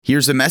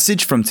Here's a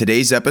message from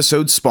today's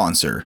episode's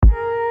sponsor.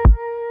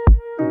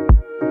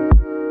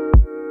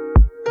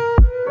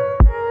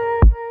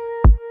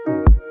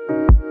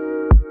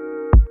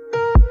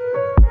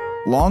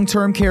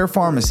 Long-term care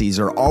pharmacies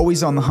are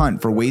always on the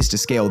hunt for ways to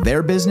scale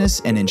their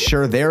business and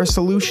ensure they're a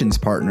solutions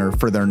partner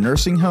for their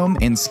nursing home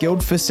and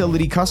skilled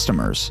facility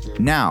customers.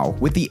 Now,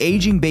 with the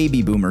aging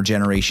baby boomer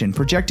generation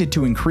projected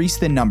to increase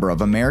the number of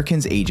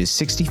Americans ages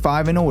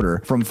 65 and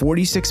older from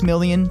 46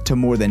 million to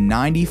more than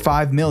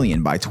 95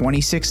 million by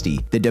 2060,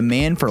 the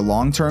demand for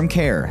long-term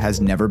care has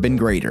never been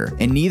greater,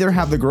 and neither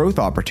have the growth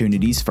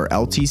opportunities for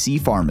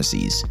LTC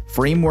pharmacies.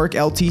 Framework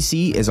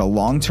LTC is a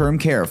long-term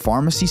care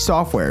pharmacy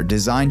software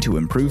designed to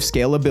improve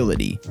scalability.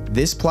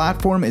 This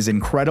platform is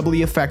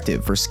incredibly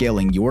effective for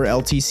scaling your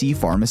LTC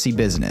pharmacy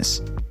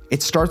business.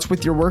 It starts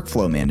with your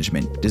workflow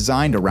management,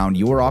 designed around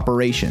your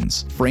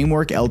operations.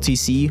 Framework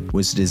LTC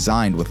was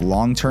designed with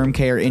long-term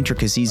care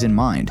intricacies in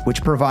mind,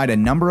 which provide a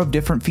number of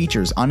different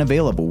features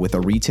unavailable with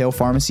a retail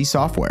pharmacy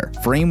software.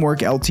 Framework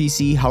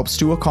LTC helps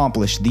to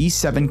accomplish these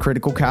 7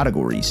 critical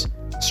categories: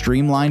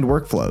 streamlined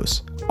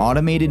workflows,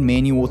 automated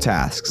manual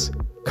tasks,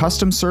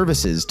 custom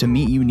services to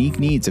meet unique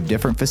needs of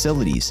different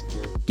facilities,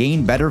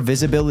 gain better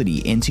visibility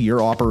into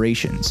your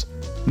operations,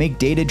 make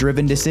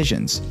data-driven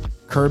decisions,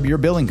 curb your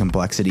billing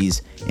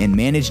complexities, and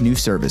manage new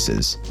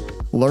services.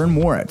 Learn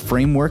more at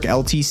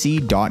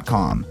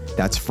frameworkltc.com.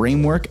 That's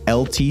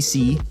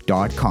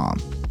frameworkltc.com.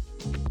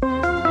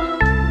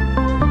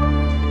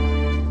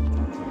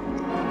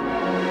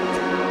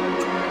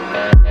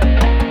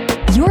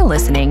 You're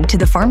listening to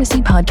the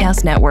Pharmacy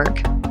Podcast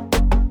Network.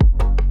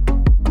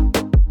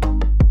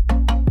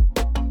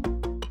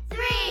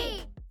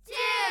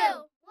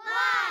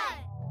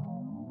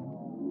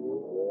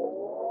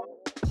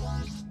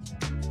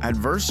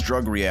 Adverse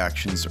drug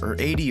reactions, or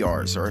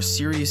ADRs, are a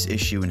serious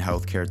issue in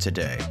healthcare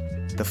today.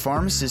 The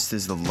pharmacist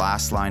is the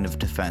last line of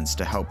defense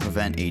to help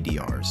prevent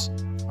ADRs.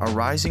 A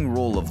rising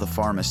role of the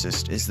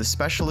pharmacist is the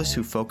specialist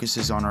who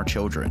focuses on our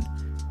children.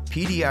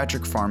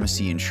 Pediatric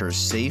pharmacy ensures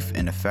safe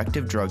and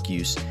effective drug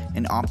use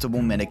and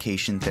optimal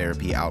medication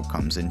therapy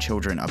outcomes in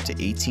children up to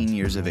 18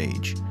 years of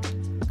age.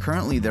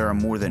 Currently, there are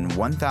more than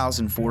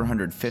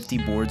 1,450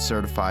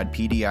 board-certified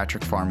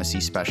pediatric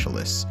pharmacy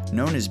specialists,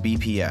 known as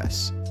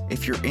BPS.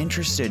 If you're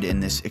interested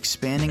in this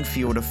expanding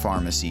field of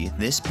pharmacy,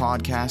 this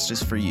podcast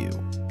is for you.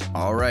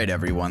 All right,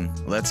 everyone,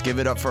 let's give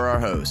it up for our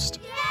host.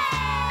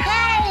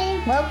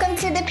 Hey, welcome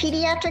to the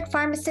Pediatric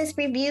Pharmacist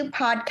Review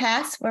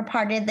podcast. We're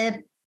part of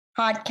the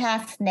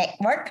podcast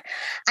network.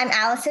 I'm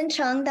Allison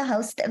Chung, the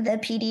host of the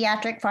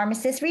Pediatric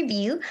Pharmacist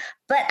Review,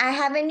 but I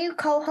have a new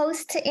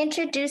co-host to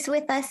introduce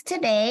with us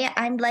today.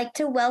 I'd like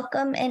to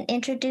welcome and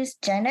introduce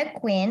Jenna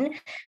Quinn.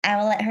 I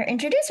will let her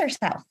introduce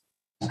herself.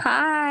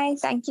 Hi,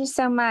 thank you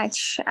so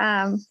much.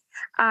 I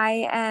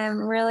am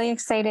really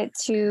excited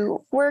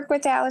to work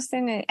with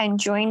Allison and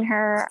join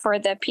her for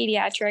the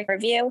pediatric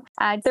review.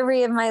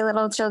 3 of my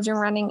little children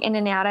running in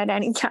and out at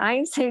any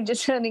time, so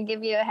just want to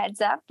give you a heads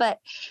up. But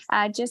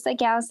just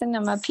like Allison,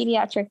 I'm a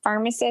pediatric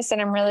pharmacist,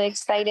 and I'm really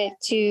excited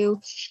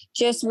to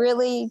just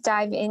really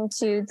dive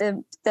into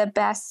the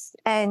best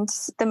and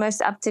the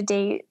most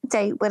up-to-date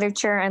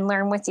literature and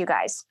learn with you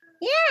guys.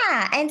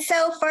 Yeah, and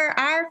so for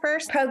our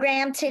first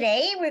program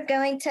today, we're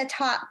going to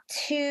talk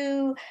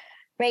to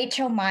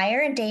Rachel Meyer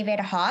and David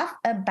Hoff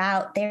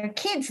about their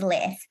kids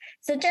list.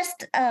 So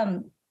just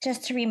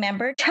to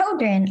remember,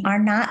 children are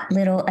not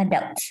little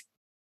adults.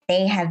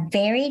 They have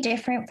very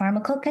different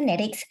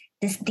pharmacokinetics,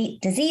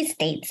 disease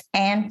states,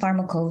 and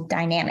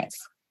pharmacodynamics.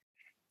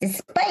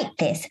 Despite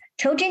this,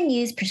 children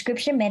use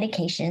prescription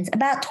medications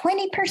about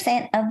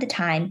 20% of the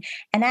time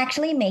and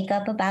actually make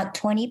up about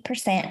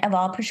 20% of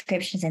all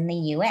prescriptions in the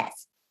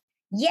U.S.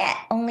 Yet,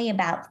 only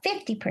about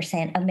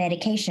 50% of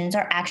medications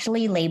are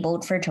actually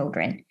labeled for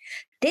children.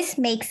 This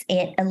makes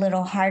it a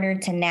little harder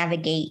to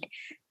navigate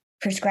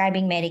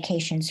prescribing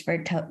medications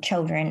for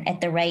children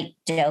at the right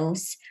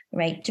dose,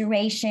 right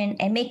duration,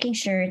 and making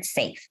sure it's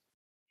safe.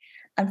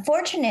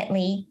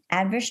 Unfortunately,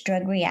 adverse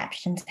drug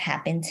reactions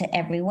happen to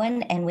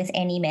everyone and with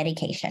any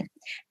medication.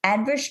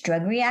 Adverse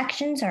drug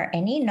reactions are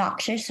any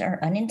noxious or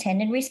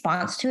unintended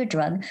response to a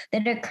drug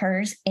that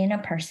occurs in a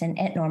person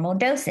at normal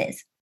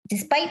doses.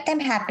 Despite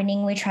them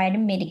happening, we try to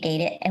mitigate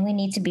it, and we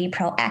need to be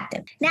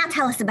proactive. Now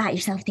tell us about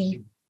yourself,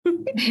 Dave.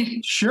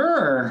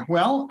 Sure.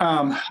 Well,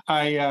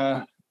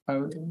 I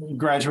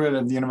graduated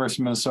of the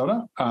University of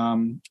Minnesota,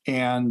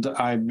 and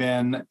I've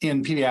been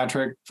in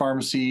pediatric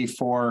pharmacy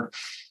for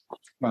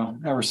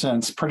ever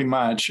since, pretty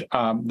much,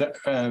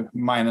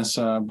 minus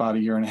about a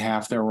year and a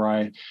half there where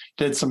I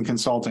did some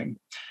consulting.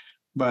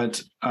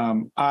 But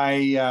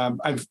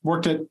I've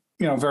worked at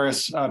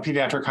various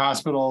pediatric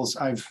hospitals.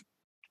 I've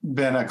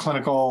been a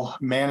clinical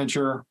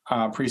manager,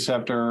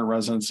 preceptor,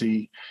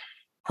 residency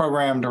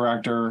program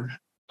director,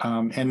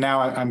 and now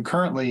I'm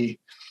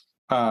currently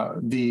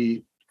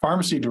the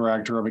pharmacy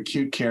director of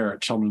acute care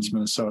at Children's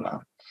Minnesota.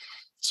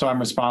 So I'm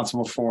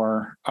responsible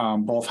for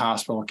both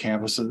hospital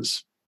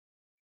campuses.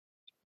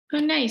 Oh,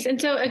 nice. And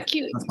so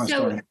acute. That's my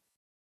story.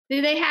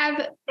 Do they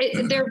have,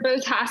 they're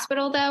both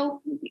hospital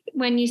though?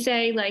 When you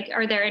say like,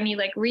 are there any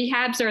like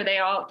rehabs, or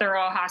they're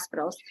all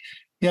hospitals?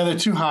 Yeah, they're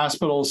two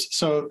hospitals.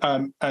 So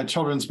at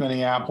Children's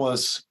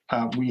Minneapolis,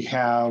 we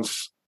have,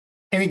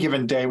 any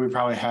given day, we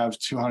probably have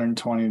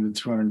 220 to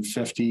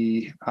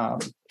 250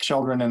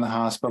 children in the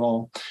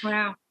hospital.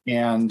 Wow.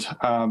 And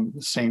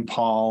St.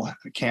 Paul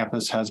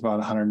campus has about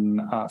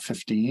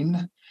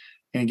 115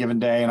 any given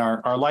day. And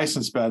our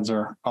licensed beds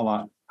are a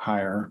lot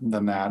higher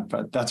than that,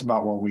 but that's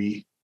about where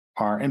we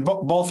are. And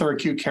both are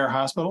acute care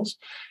hospitals.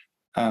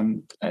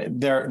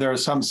 There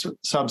is some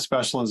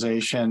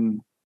subspecialization,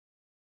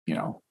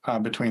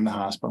 between the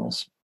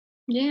hospitals.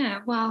 Yeah,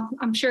 well,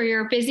 I'm sure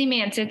you're a busy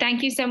man, so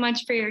thank you so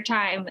much for your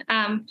time.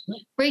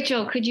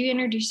 Rachel, could you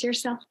introduce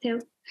yourself too?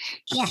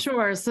 Yeah.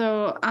 Sure.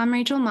 So I'm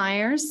Rachel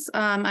Myers.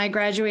 I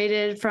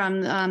graduated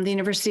from the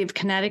University of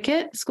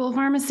Connecticut School of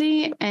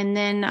Pharmacy, and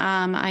then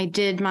I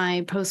did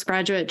my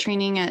postgraduate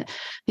training at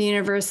the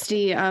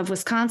University of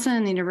Wisconsin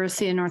and the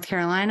University of North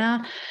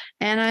Carolina.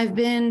 And I've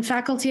been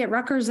faculty at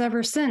Rutgers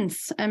ever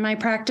since. And my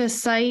practice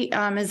site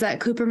is at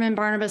Cooperman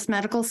Barnabas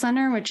Medical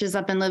Center, which is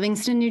up in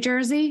Livingston, New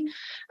Jersey.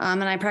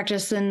 And I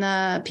practice in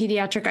the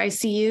pediatric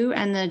ICU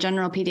and the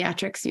general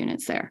pediatrics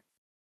units there.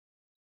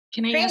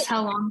 Can I ask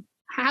how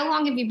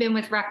long have you been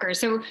with Rutgers?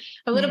 So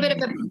a little bit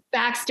of a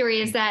backstory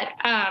is that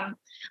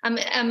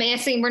I'm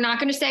asking, we're not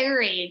going to say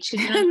her age.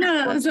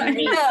 No.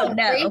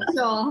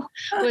 Rachel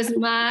was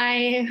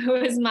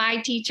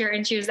my teacher,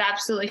 and she was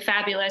absolutely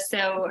fabulous.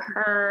 So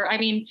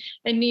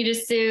Anita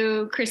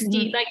Sue,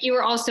 Christine, like you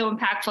were also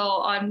impactful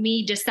on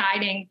me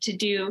deciding to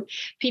do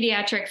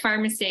pediatric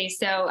pharmacy.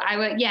 So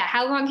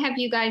how long have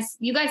you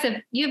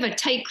have a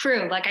tight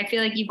crew. Like, I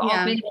feel like you've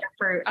all been there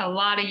for a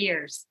lot of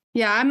years.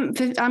 Yeah,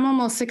 I'm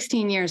almost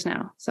 16 years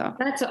now. So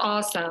that's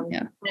awesome.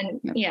 Yeah. And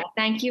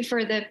thank you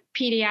for the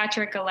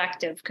pediatric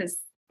elective, because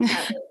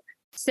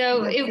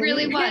so it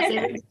really was.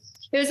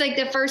 It was like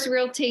the first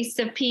real taste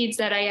of peds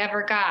that I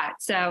ever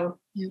got. So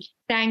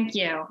thank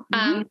you.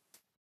 Mm-hmm.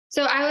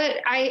 So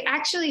I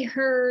actually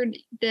heard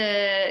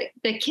the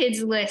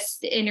Kids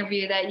List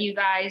interview that you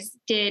guys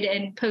did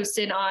and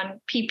posted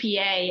on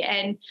PPA,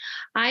 and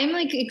I'm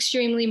like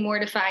extremely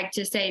mortified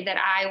to say that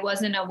I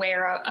wasn't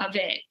aware of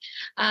it.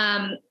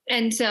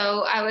 And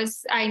so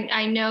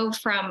I know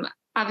from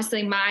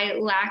obviously my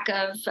lack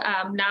of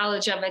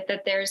knowledge of it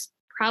that there's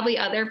probably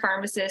other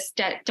pharmacists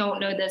that don't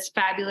know this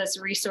fabulous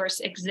resource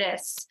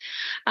exists.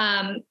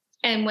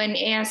 And when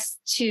asked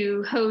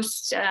to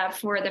host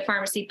for the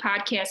Pharmacy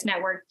Podcast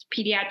Network,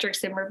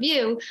 Pediatrics in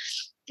Review,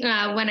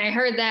 when I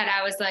heard that,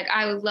 I was like,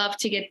 I would love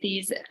to get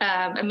these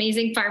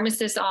amazing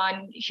pharmacists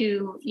on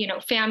who,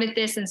 founded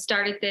this and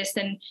started this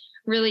and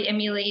really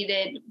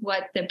emulated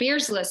what the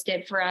Beers List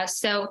did for us.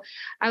 So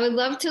I would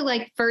love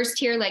to first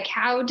hear,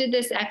 how did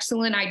this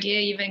excellent idea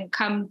even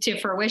come to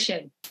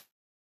fruition?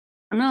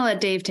 I'm going to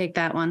let Dave take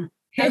that one.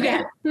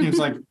 Okay. Seems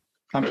like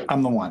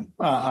I'm the one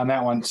on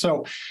that one.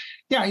 So,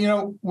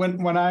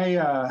 when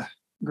I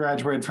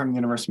graduated from the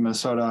University of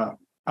Minnesota,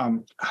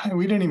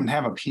 we didn't even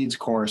have a PEDS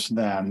course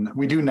then.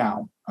 We do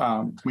now.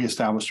 We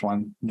established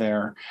one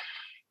there.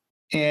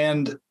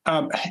 And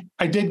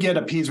I did get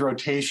a PEDS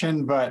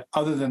rotation, but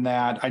other than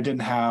that, I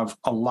didn't have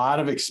a lot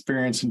of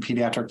experience in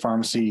pediatric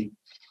pharmacy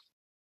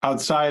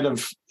outside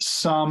of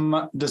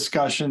some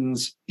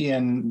discussions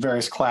in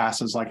various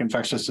classes like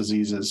infectious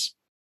diseases,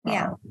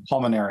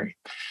 pulmonary.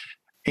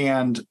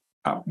 And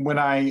when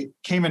I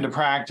came into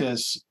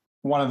practice,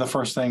 one of the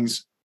first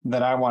things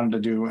that I wanted to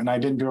do, and I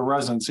didn't do a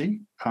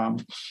residency,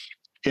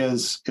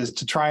 is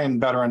to try and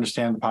better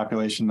understand the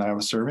population that I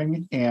was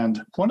serving.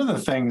 And one of the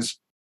things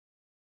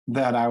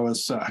that I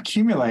was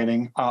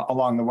accumulating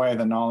along the way,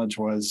 the knowledge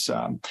was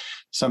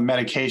some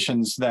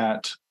medications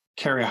that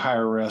carry a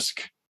higher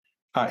risk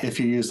if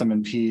you use them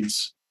in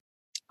peds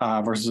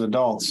versus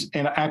adults.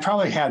 And I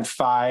probably had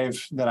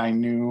 5 that I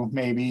knew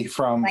maybe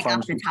from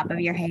off the top of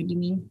your head, you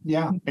mean?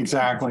 Yeah,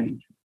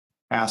 exactly.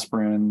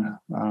 Aspirin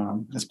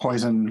is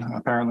poison,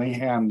 apparently,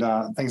 and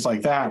things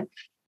like that.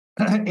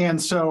 And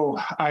so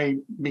I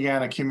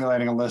began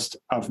accumulating a list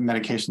of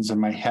medications in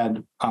my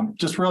head,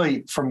 just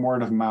really from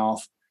word of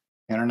mouth.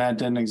 Internet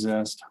didn't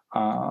exist.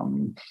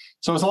 So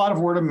it was a lot of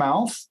word of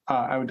mouth.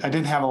 I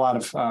didn't have a lot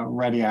of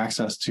ready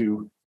access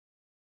to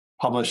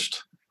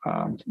published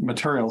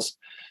materials.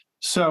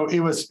 So it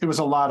was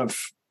a lot of,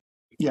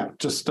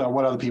 just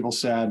what other people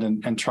said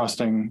and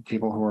trusting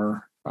people who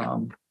were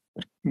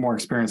more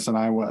experienced than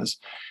I was.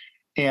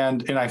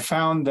 And I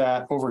found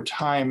that over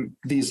time,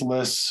 these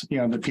lists,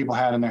 that people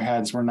had in their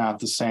heads were not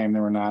the same. They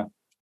were not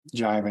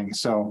jiving.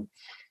 So,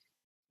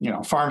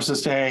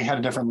 pharmacist A had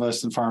a different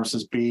list than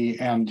pharmacist B.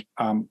 And,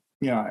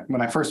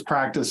 when I first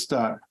practiced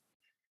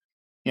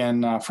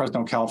in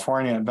Fresno,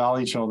 California at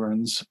Valley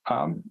Children's,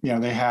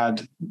 they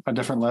had a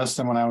different list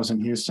than when I was in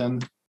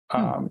Houston,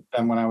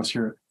 than when I was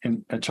here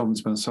at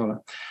Children's Minnesota.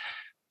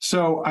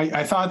 So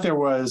I thought there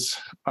was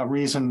a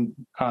reason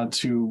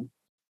to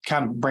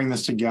kind of bring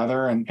this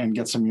together and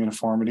get some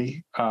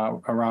uniformity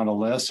around a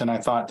list. And I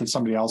thought that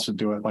somebody else would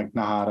do it, like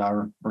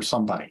NAHADA or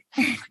somebody.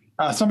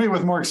 somebody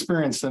with more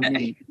experience than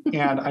me.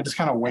 And I just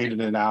kind of waited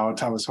it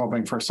out. I was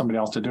hoping for somebody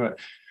else to do it.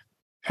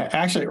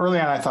 Actually, early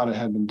on, I thought it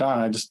had been done.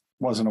 I just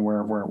wasn't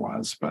aware of where it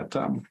was, but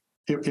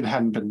it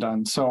hadn't been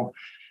done. So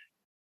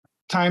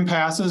time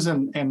passes,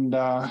 and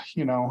I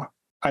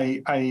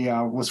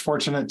was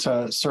fortunate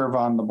to serve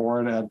on the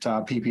board at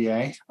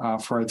PPA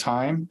for a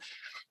time,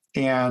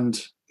 and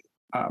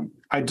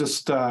I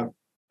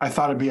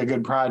thought it'd be a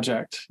good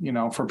project,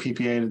 for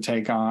PPA to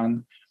take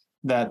on.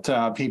 That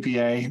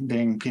PPA,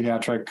 being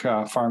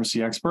pediatric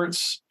pharmacy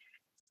experts,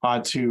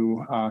 ought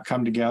to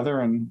come together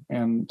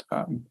and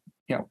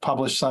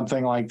publish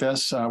something like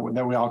this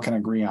that we all can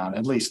agree on,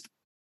 at least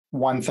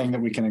one thing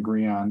that we can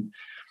agree on.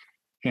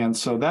 And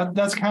so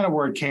that's kind of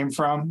where it came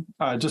from.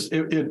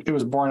 It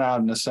was born out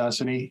of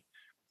necessity,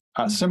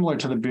 similar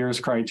to the Beers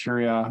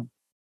criteria.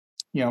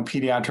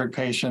 Pediatric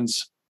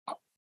patients,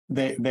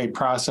 they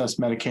process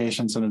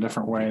medications in a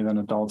different way than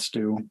adults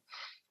do,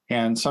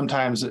 and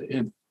sometimes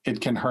it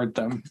can hurt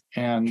them,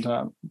 and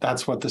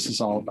that's what this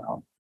is all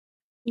about.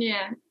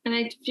 Yeah, and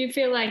I do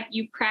feel like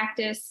you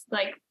practice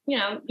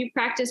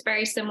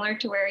very similar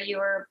to where you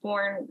were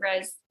born,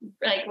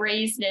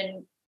 raised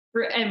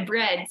and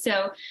bred.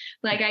 So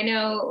I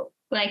know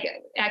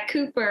at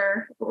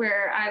Cooper,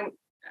 where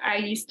I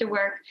used to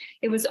work,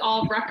 it was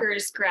all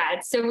Rutgers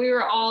grads. So we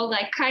were all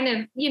kind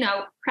of,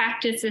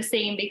 practice the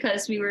same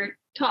because we were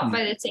taught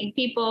by the same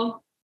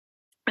people.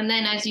 And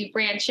then as you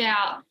branch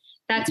out,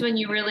 that's when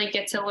you really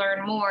get to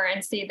learn more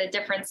and see the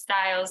different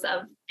styles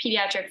of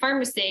pediatric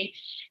pharmacy.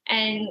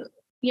 And,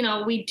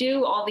 we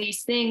do all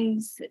these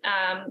things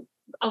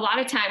a lot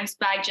of times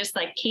by just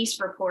case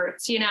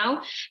reports,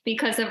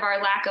 because of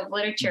our lack of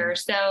literature.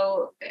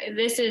 So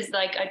this is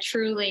a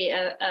truly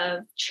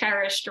a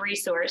cherished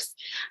resource.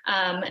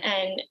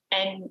 And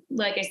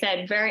like I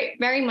said, very,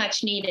 very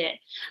much needed.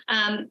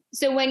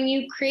 So when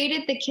you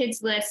created the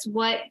kids list,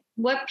 what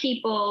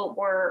people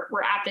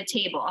were at the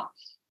table?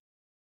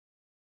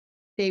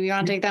 Dave, you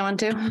want to take that one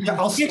too? Yeah,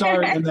 I'll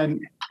start and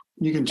then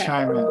you can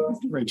chime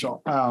in,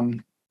 Rachel.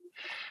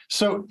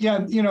 So yeah,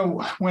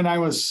 when I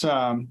was,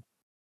 at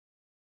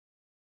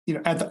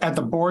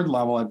the board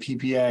level at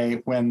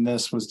PPA, when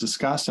this was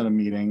discussed at a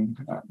meeting,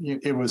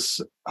 it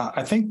was,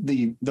 I think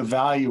the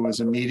value was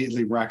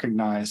immediately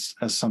recognized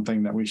as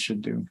something that we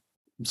should do.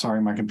 I'm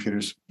sorry, my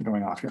computer's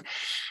going off here.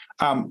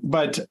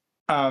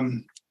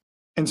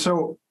 And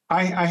so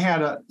I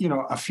had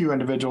a few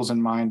individuals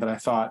in mind that I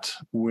thought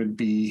would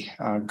be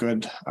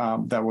good,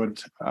 that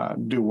would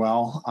do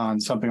well on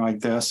something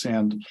like this.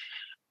 And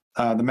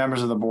the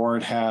members of the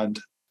board had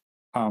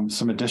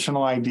some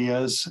additional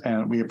ideas,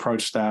 and we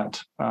approached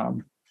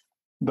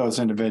those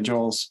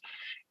individuals.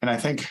 And I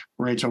think,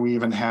 Rachel, we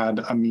even had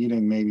a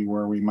meeting maybe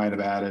where we might have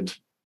added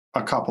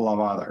a couple of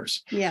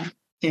others. Yeah.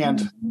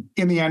 And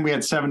in the end, we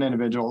had 7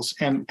 individuals,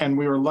 and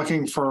we were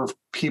looking for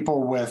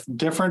people with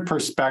different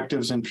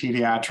perspectives in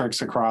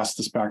pediatrics across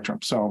the spectrum.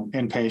 So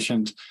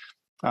inpatient,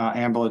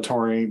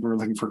 ambulatory, we were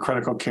looking for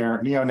critical care,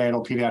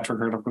 neonatal pediatric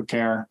critical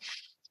care,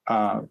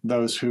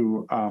 those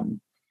who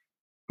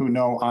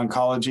know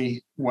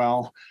oncology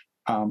well,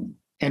 and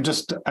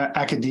just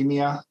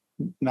academia,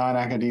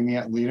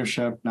 non-academia,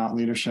 leadership, not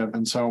leadership.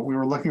 And so we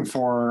were looking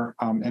for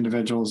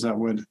individuals that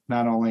would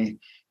not only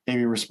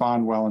maybe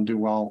respond well and do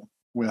well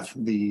with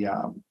the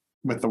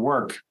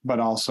work, but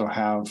also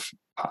have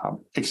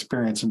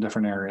experience in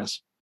different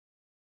areas.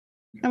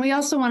 And we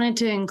also wanted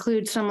to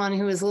include someone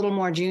who is a little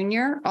more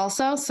junior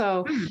also.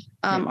 So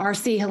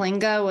RC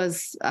Halinga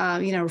was,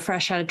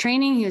 fresh out of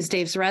training. He was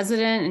Dave's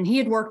resident, and he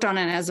had worked on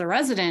it as a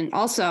resident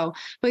also.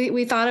 But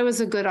we thought it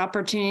was a good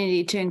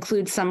opportunity to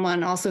include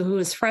someone also who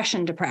was fresh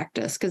into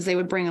practice, because they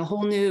would bring a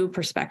whole new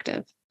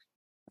perspective.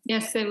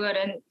 Yes, they would.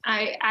 And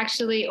I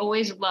actually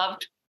always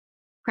loved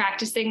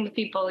practicing with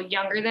people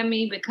younger than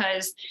me,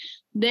 because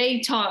they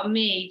taught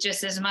me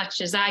just as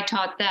much as I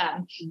taught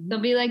them. They'll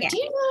be like, do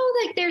you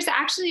know, there's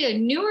actually a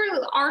newer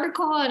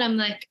article? And I'm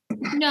like,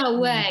 no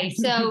way.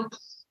 So,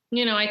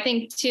 I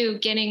think too,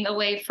 getting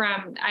away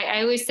from,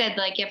 I always said,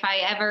 if I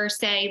ever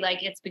say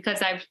it's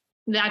because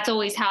that's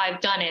always how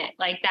I've done it.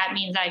 That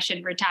means I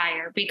should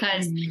retire,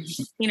 because,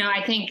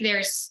 I think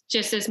there's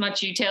just as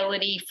much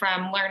utility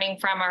from learning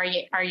from our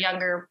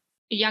younger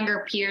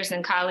peers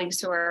and colleagues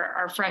who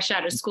are fresh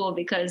out of school,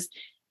 because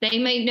they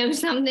may know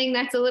something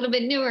that's a little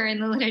bit newer in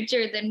the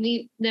literature than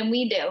we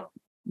do.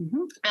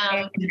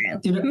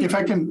 If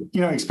I can,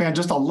 expand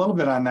just a little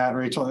bit on that,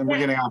 Rachel, and we're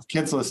getting off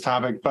kids list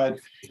topic, but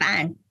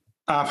Fine.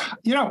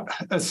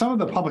 Some of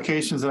the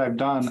publications that I've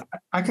done,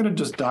 I could have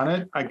just done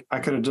it. I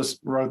could have just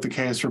wrote the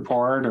case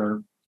report,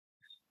 or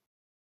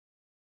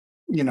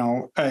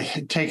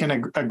taken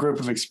a group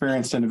of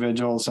experienced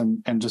individuals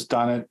and just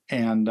done it.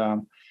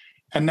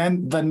 And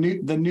then the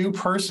new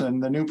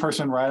person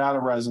right out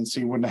of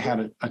residency wouldn't have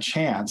had a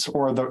chance,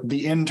 or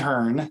the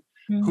intern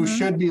who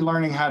should be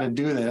learning how to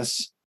do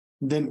this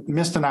then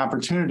missed an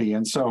opportunity.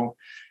 And so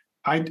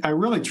I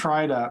really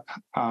try to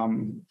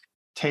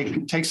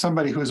take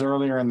somebody who's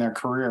earlier in their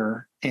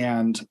career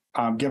and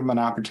give them an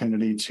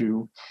opportunity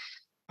to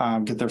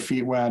get their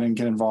feet wet and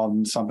get involved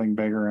in something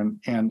bigger,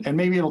 and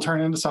maybe it'll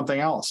turn into something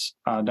else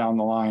down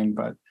the line.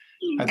 But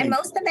I think and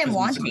most of them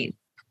want to.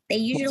 They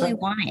usually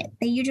want it.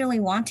 They usually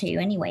want to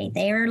anyway.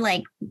 They're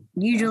like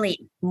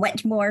usually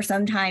much more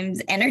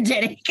sometimes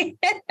energetic. a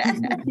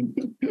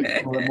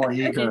little bit more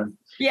eager.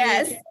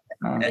 Yes.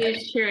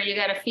 It's true. You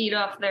got to feed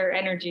off their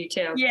energy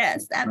too.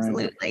 Yes,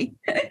 absolutely.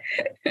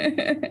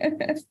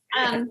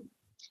 I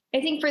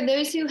think for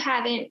those who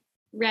haven't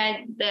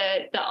read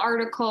the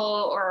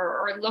article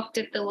or looked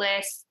at the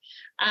list,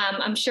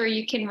 I'm sure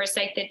you can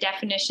recite the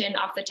definition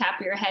off the top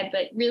of your head,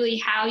 but really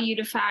how you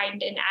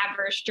defined an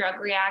adverse drug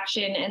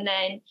reaction, and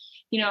then,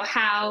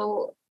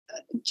 how,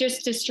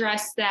 just to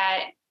stress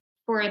that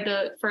for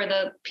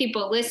the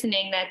people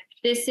listening, that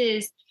this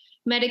is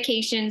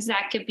medications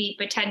that could be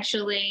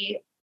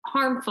potentially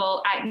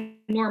harmful at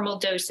normal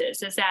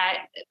doses. Is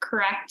that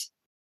correct?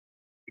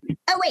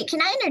 Oh, wait,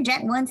 can I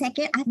interject 1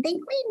 second? I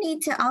think we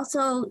need to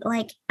also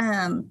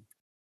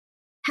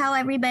tell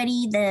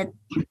everybody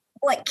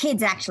what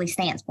KIDS actually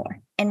stands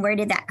for and where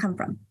did that come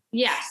from?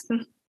 Yes.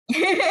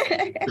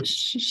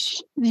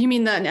 You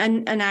mean the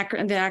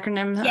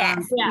acronym?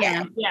 Yes.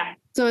 Yeah.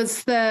 So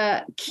it's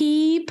the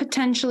key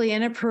potentially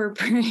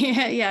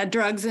inappropriate,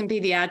 drugs in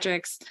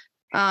pediatrics.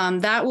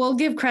 That we'll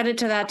give credit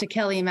to that to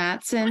Kelly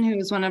Matson, who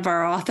is one of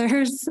our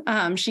authors.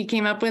 She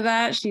came up with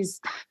that. She's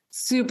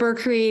super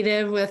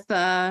creative with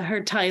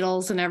her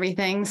titles and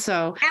everything.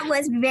 So that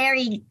was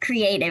very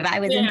creative. I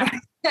was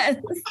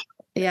impressed.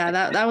 Yeah,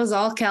 that was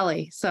all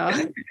Kelly. So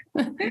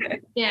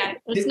yeah.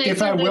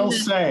 If I will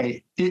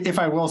say,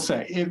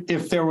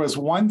 if there was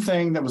one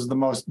thing that was the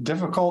most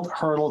difficult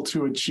hurdle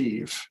to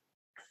achieve,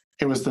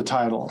 it was the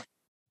title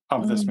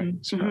of this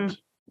manuscript.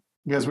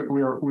 Because we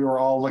were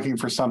all looking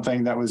for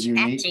something that was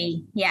unique,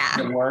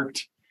 that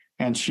worked,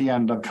 and she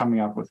ended up coming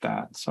up with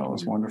that. So it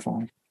was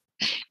wonderful.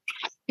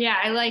 Yeah,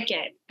 I like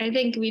it. I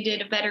think we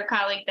did a better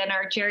colleague than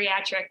our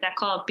geriatric that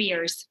called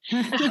beers.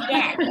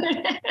 Yeah.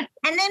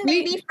 And then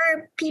maybe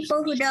for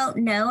people who don't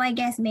know, I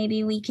guess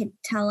maybe we could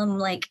tell them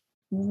like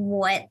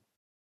what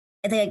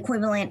the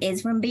equivalent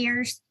is from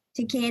beers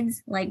to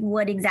kids, like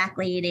what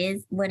exactly it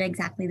is, what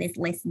exactly this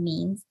list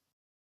means.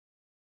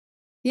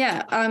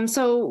 Yeah.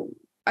 So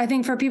I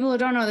think for people who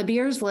don't know, the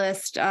Beers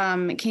list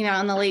came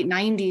out in the late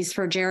 90s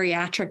for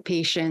geriatric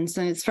patients,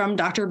 and it's from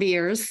Dr.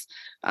 Beers.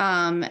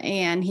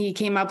 And he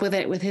came up with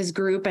it with his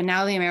group, and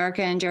now the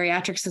American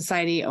Geriatric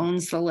Society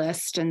owns the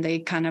list, and they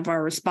kind of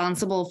are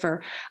responsible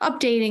for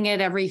updating it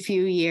every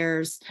few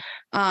years.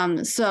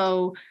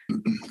 So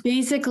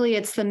basically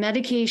it's the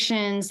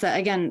medications that,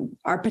 again,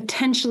 are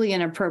potentially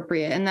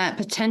inappropriate, and that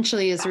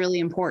potentially is really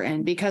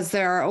important because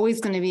there are always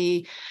going to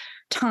be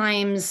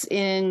times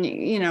in,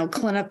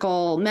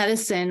 clinical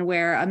medicine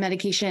where a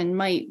medication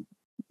might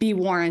be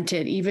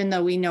warranted, even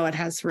though we know it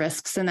has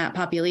risks in that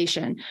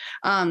population.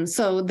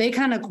 So they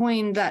kind of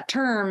coined that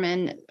term,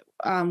 and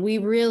we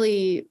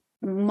really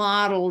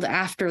modeled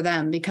after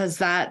them because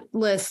that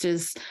list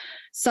is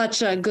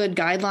such a good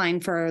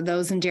guideline for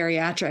those in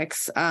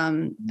geriatrics.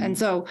 And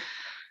so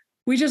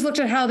we just looked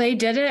at how they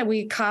did it.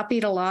 We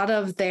copied a lot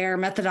of their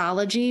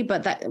methodology,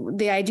 but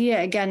the idea,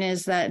 again,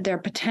 is that they're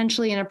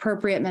potentially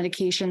inappropriate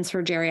medications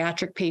for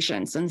geriatric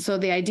patients. And so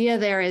the idea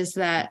there is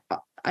that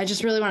I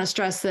just really want to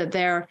stress that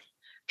they're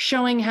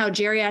showing how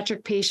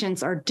geriatric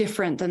patients are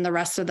different than the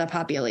rest of the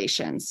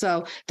population.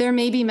 So there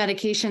may be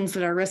medications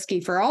that are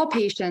risky for all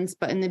patients,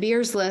 but in the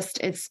Beers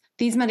list,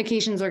 these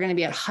medications are going to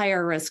be at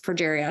higher risk for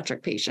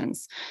geriatric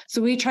patients.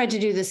 So we tried to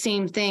do the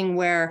same thing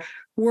where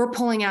we're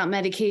pulling out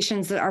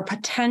medications that are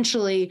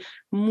potentially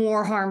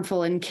more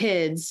harmful in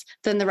kids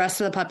than the rest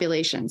of the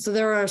population. So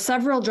there are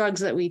several drugs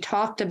that we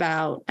talked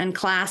about and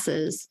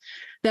classes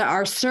that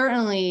are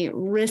certainly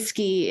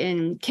risky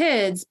in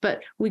kids,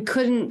 but we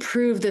couldn't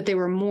prove that they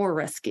were more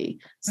risky.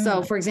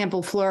 So for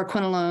example,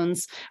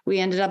 fluoroquinolones, we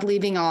ended up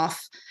leaving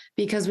off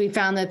because we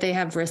found that they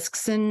have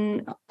risks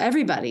in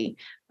everybody.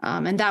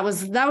 And that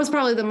was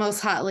probably the most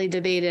hotly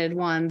debated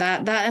one.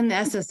 That and the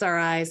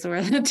SSRIs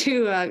were the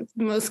two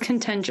most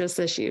contentious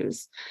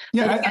issues.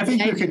 Yeah, I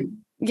think you could.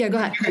 Yeah, go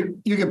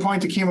ahead. You could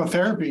point to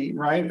chemotherapy,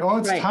 right? Oh,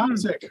 it's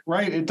toxic,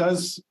 right? It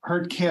does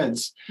hurt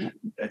kids.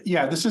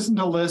 Yeah, this isn't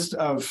a list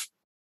of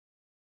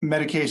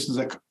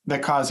medications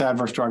that cause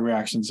adverse drug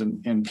reactions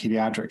in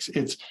pediatrics.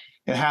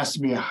 It has to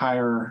be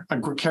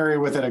carry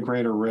with it a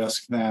greater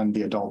risk than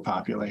the adult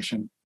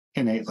population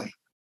innately.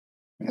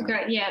 Yeah.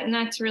 Okay, yeah, and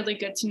that's really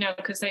good to know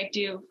because I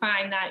do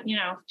find that,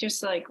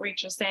 just like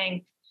Rachel's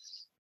saying,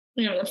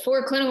 the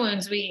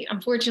fluoroquinolones we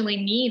unfortunately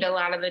need a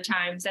lot of the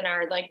times in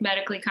our like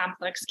medically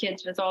complex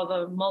kids with all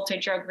the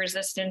multi-drug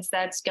resistance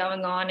that's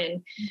going on.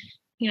 And,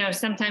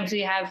 sometimes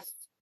we have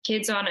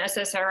kids on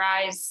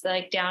SSRIs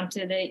like down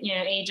to the,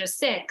 age of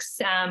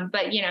 6.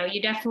 But,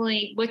 you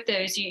definitely with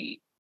those,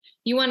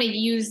 you want to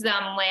use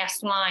them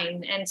last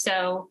line. And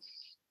so,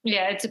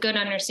 yeah, it's a good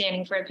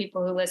understanding for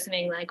people who are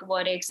listening, like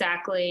what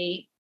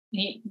exactly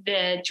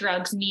the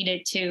drugs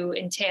needed to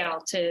entail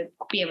to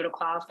be able to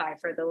qualify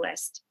for the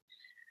list.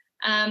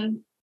 And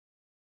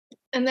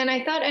then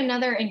I thought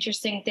another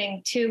interesting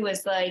thing too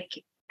was like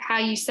how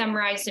you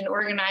summarized and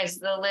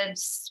organized the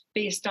lists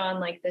based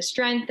on like the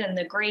strength and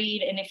the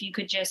grade. And if you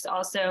could just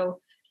also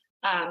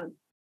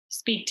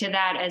speak to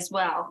that as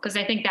well, because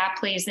I think that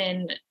plays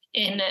in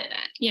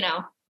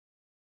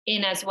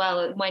as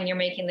well when you're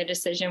making the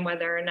decision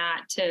whether or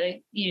not to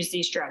use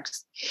these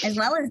drugs. As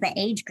well as the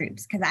age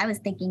groups, because I was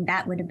thinking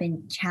that would have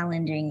been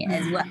challenging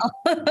as well.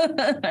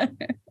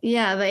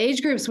 Yeah, the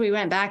age groups we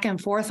went back and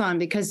forth on,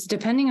 because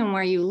depending on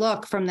where you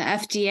look, from the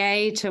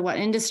FDA to what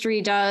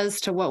industry does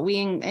to what we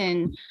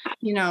in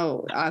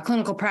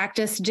clinical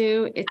practice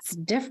do, it's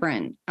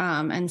different.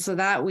 And so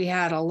that we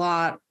had a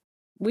lot.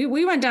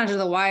 We went down to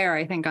the wire,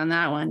 I think, on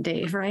that one,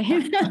 Dave, right?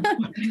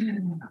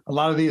 A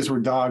lot of these were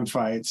dog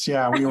fights.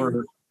 Yeah, we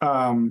were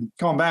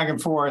going back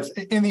and forth.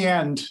 In the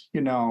end,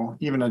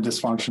 even a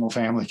dysfunctional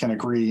family can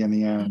agree in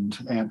the end.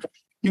 And,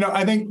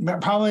 I think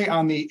that probably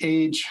on the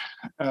age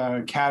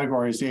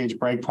categories, the age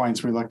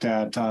breakpoints, we looked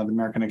at the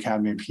American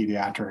Academy of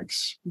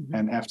Pediatrics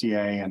and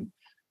FDA and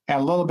a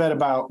little bit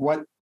about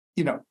what,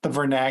 the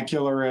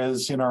vernacular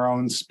is in our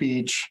own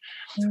speech.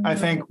 I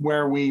think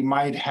where we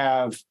might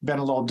have been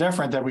a little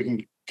different, that we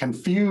can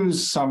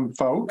confuse some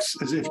folks,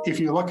 is if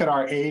you look at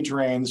our age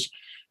range,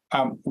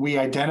 we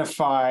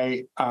identify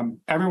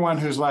everyone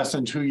who's less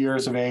than 2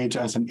 years of age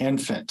as an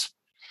infant.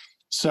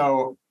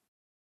 So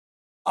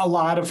a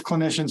lot of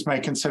clinicians may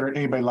consider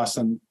anybody less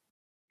than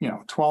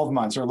 12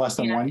 months or less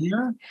than 1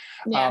 year.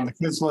 Yeah. The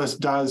kids list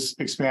does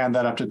expand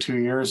that up to 2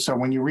 years. So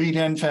when you read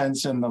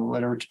infants in the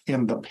literature,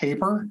 in the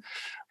paper,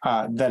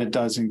 that it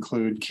does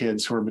include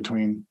kids who are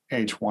between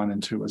age 1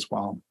 and 2 as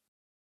well.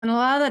 And a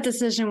lot of that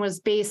decision was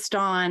based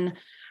on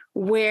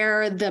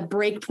where the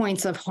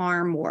breakpoints of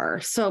harm were.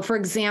 So, for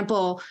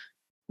example,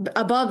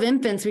 above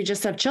infants, we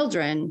just have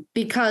children,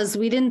 because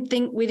we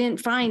didn't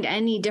find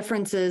any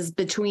differences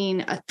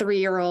between a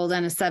 3-year-old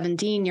and a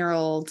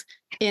 17-year-old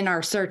in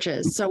our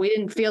searches. So we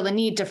didn't feel the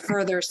need to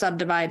further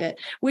subdivide it,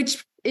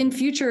 which in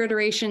future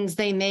iterations,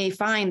 they may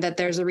find that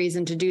there's a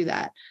reason to do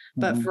that.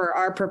 But for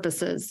our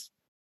purposes,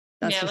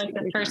 that's like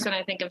the first one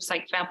I think of is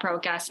like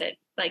valproic acid,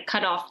 like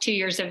cut off 2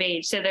 years of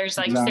age. So there's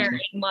like certain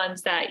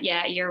ones that,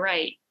 you're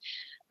right.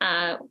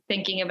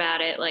 Thinking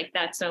about it, like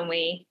that's when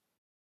we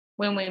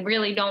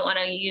really don't want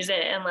to use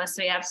it unless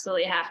we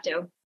absolutely have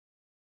to.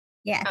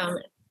 Yeah.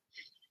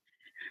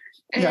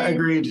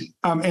 Agreed.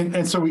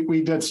 And so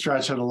we did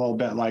stretch it a little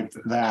bit like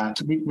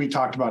that. We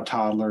talked about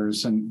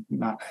toddlers and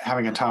not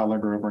having a toddler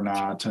group or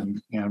not,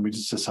 and we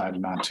just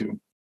decided not to.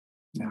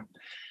 Yeah.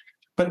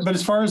 But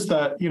as far as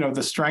the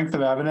the strength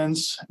of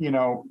evidence,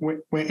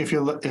 if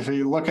you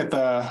look at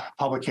the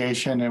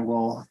publication, it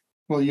will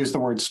use the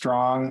word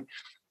strong.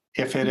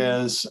 If it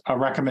is a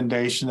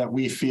recommendation that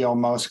we feel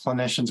most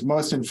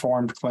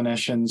informed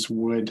clinicians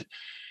would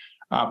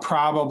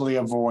probably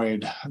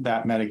avoid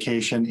that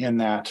medication in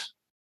that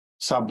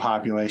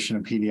subpopulation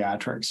of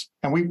pediatrics.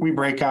 And we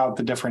break out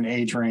the different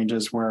age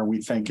ranges where we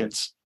think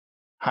it's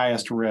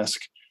highest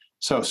risk.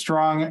 So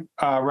strong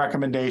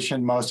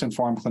recommendation, most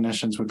informed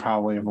clinicians would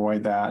probably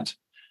avoid that.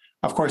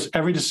 Of course,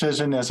 every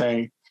decision is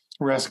a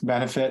risk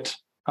benefit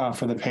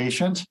for the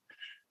patient.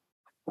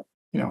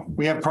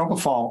 We have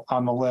propofol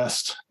on the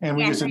list and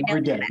we use it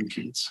every day in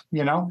peds,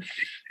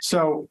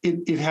 So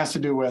it has to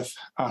do with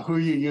who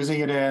you're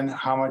using it in,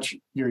 how much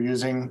you're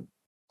using,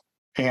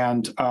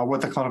 and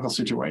what the clinical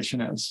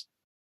situation is.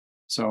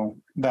 So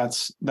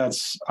that's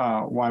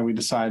why we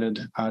decided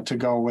to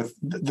go with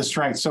the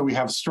strength. So we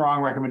have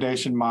strong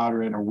recommendation,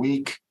 moderate, or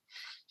weak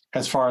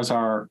as far as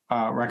our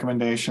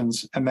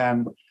recommendations. And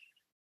then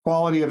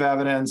quality of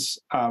evidence,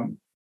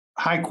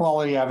 high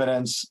quality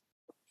evidence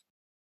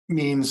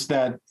means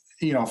that,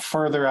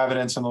 further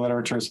evidence in the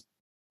literature is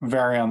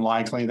very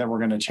unlikely that we're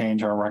going to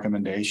change our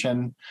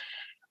recommendation.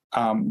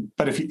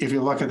 But if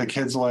you look at the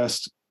kids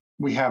list,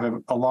 we have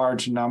a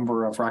large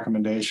number of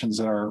recommendations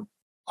that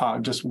are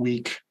just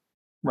weak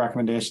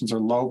recommendations or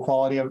low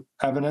quality of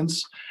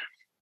evidence.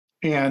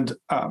 And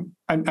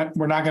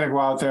we're not going to go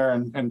out there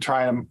and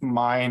try to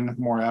mine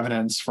more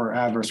evidence for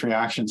adverse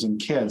reactions in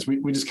kids.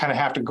 We just kind of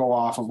have to go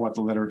off of what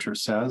the literature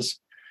says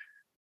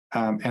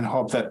and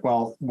hope that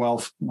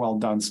well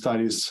done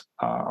studies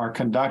are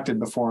conducted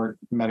before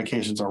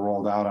medications are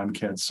rolled out on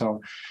kids.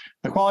 So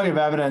the quality of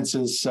evidence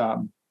is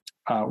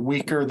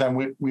weaker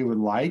than we would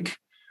like.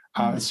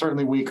 It's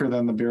certainly weaker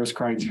than the Beers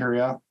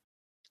criteria,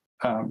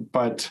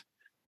 but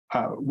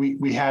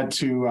we had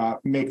to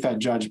make that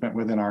judgment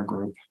within our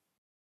group.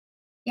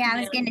 Yeah,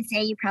 I was going to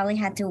say you probably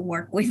had to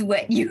work with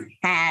what you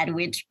had,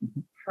 which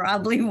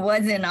probably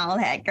wasn't all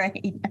that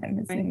great.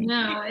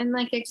 No, and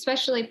like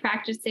especially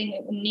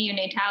practicing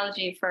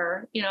neonatology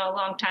for a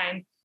long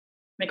time,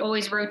 like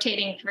always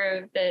rotating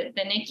through the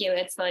NICU.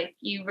 It's like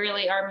you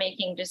really are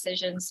making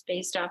decisions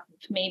based off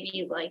of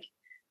maybe like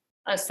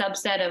a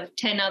subset of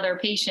 10 other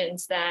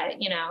patients that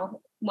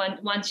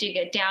once you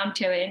get down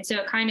to it. And so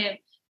it kind of,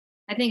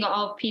 I think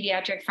all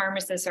pediatric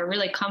pharmacists are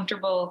really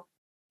comfortable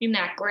in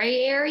that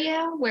gray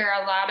area where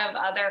a lot of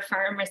other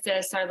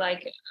pharmacists are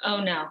like, oh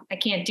no, I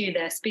can't do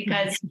this,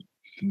 because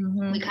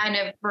Mhm. we kind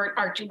of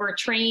we're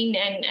trained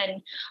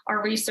and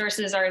our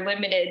resources are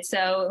limited.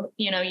 So,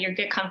 you know, you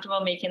get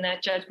comfortable making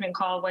that judgment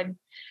call when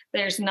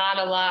there's not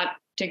a lot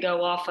to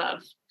go off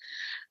of.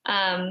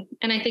 And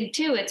I think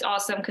too, it's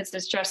awesome because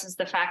this stresses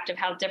the fact of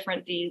how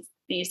different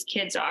these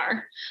kids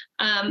are.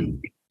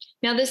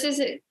 Now this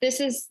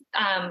is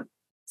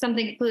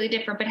something completely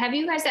different, but have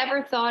you guys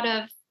ever thought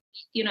of,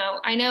 you know,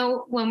 I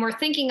know when we're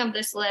thinking of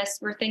this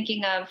list, we're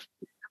thinking of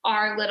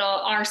our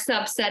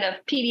subset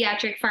of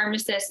pediatric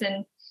pharmacists,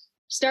 and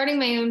starting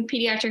my own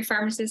pediatric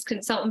pharmacist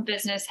consultant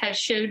business has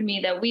showed me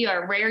that we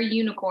are rare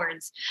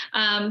unicorns.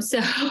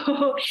 So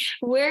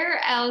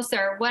where else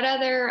or what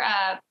other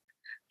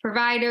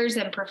providers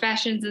and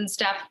professions and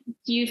stuff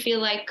do you feel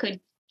like could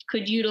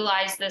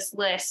utilize this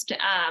list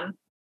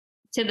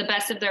to the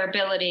best of their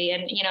ability,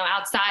 and, you know,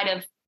 outside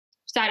of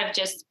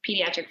just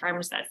pediatric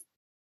pharmacists?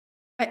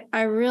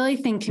 I really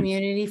think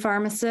community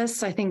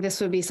pharmacists, I think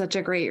this would be such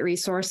a great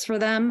resource for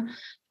them.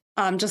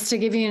 Just to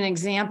give you an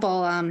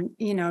example,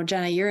 you know,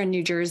 Jenna, you're in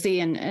New Jersey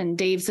and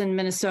Dave's in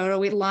Minnesota.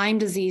 Lyme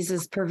disease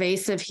is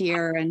pervasive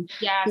here, and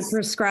the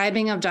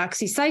prescribing of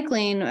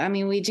doxycycline, I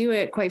mean, we do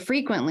it quite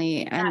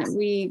frequently, and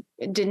we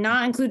did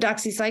not include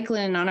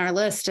doxycycline on our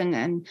list.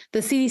 And the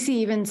CDC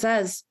even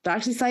says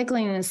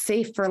doxycycline is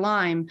safe for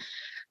Lyme.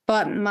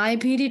 But my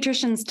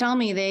pediatricians tell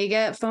me they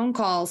get phone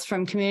calls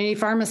from community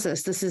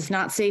pharmacists. This is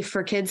not safe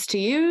for kids to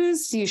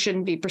use. You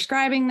shouldn't be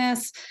prescribing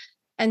this.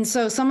 And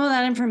so some of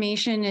that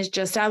information is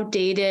just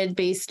outdated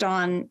based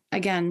on,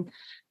 again,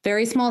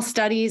 very small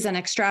studies and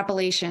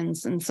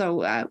extrapolations. And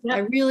so I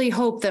really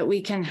hope that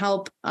we can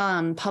help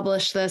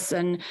publish this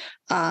and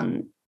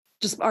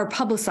just or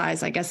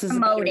publicize, I guess, is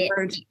Promote a it.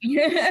 word.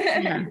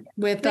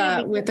 With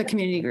the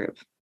community group.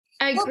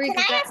 I agree. Well,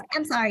 can I ask,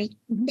 I'm sorry.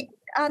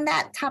 On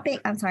that topic,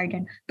 I'm sorry,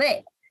 Jen,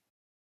 but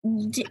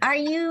are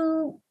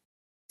you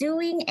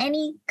doing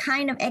any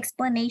kind of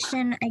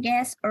explanation, I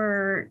guess,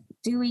 or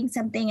doing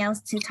something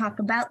else to talk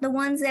about the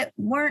ones that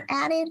weren't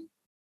added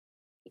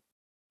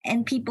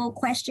and people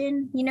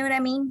question, you know what I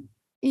mean?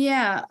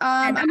 Yeah.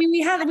 I mean,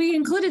 we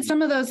included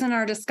some of those in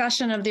our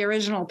discussion of the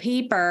original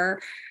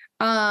paper.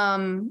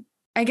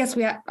 I guess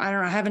I don't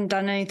know, I haven't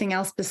done anything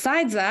else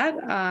besides that.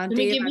 Let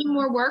me give you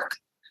more work.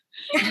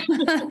 Because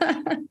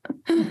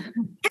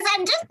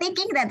I'm just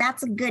thinking that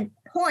that's a good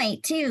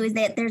point too, is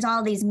that there's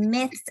all these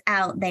myths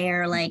out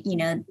there, like, you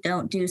know,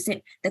 don't do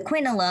the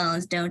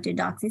quinolones, don't do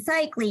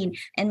doxycycline,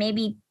 and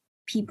maybe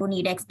people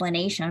need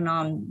explanation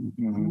on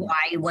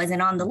why it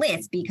wasn't on the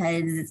list,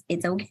 because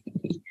it's okay.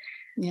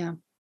 Yeah.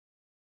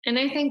 And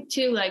I think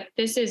too, like,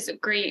 this is a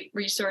great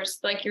resource,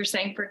 like you're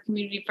saying, for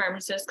community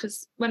pharmacists,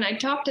 because when I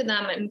talk to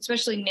them, and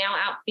especially now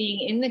out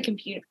being in the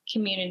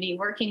community,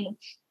 working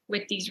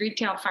with these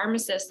retail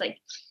pharmacists, like,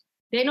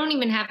 they don't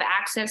even have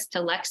access to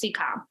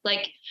Lexicomp,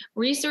 like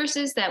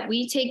resources that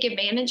we take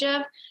advantage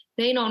of,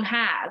 they don't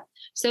have.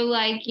 So,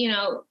 like, you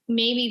know,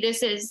 maybe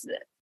this is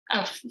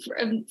a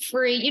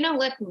free, you know,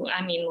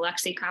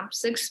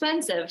 Lexicomp's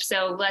expensive.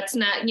 So let's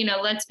not, you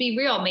know, let's be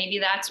real. Maybe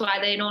that's why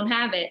they don't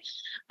have it.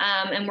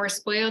 And we're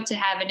spoiled to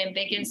have it in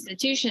big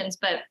institutions.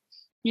 But,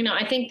 you know,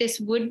 I think this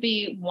would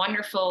be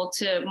wonderful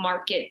to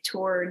market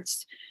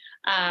towards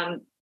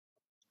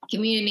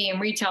community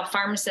and retail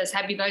pharmacists.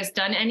 Have you guys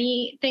done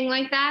anything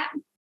like that?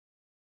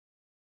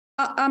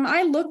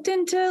 I looked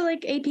into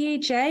like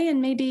APHA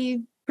and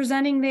maybe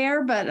presenting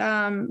there, but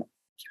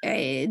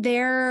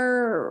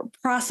their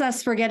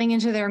process for getting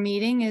into their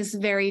meeting is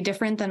very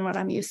different than what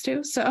I'm used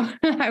to. So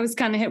I was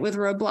kind of hit with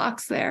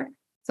roadblocks there.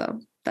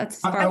 So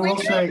that's I will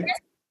say,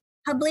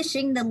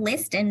 publishing the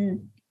list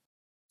and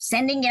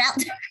sending it out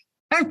to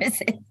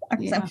pharmacists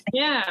or something.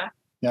 Yeah.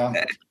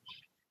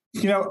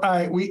 You know,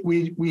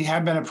 we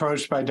have been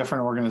approached by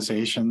different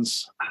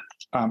organizations,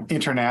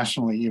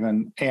 internationally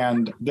even,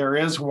 and there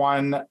is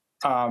one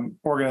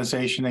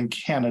organization in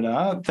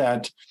Canada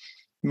that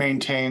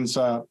maintains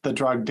the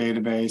drug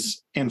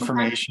database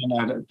information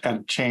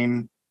at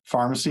chain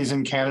pharmacies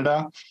in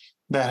Canada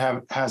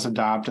that has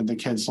adopted the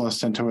kids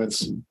list into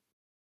its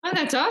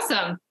that's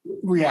awesome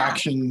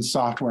reaction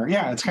software.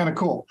 Yeah, it's kind of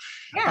cool.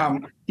 Yeah.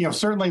 You know,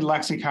 certainly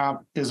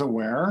Lexicomp is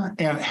aware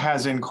and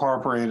has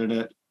incorporated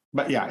it.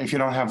 But yeah, if you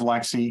don't have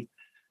Lexi,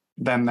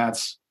 then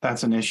that's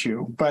an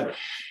issue. But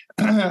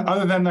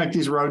other than like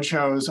these road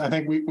shows, I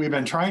think we've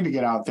been trying to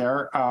get out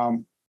there,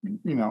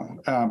 you know,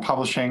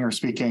 publishing or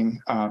speaking,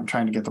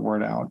 trying to get the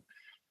word out.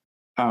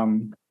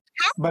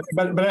 But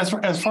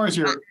as far as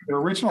your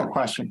original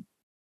question.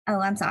 Oh,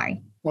 I'm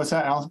sorry. What's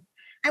that, Allison?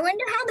 I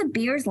wonder how the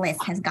beers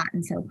list has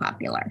gotten so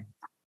popular.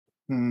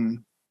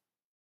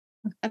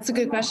 That's a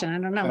good question. I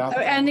don't know.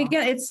 And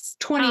again, it's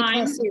 20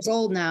 plus years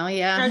old now.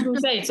 Yeah. I was going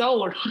to say it's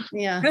old.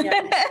 Yeah.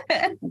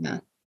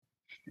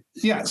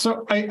 Yeah.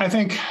 So I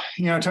think,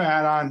 you know, to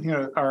add on, you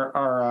know,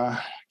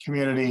 our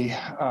community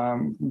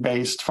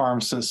based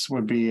pharmacists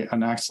would be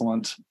an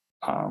excellent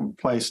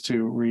place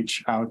to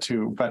reach out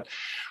to. But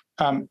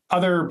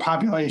other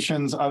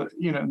populations,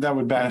 you know, that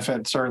would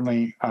benefit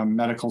certainly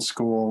medical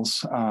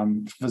schools,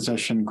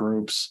 physician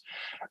groups.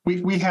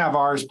 We have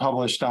ours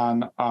published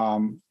on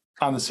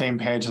on the same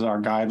page as our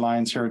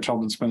guidelines here at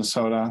Children's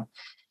Minnesota.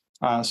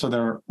 So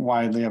they're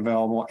widely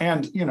available.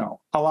 And,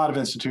 a lot of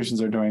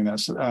institutions are doing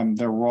this.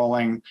 They're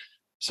rolling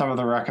some of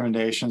the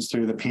recommendations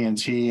through the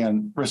P&T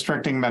and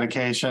restricting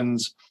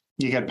medications.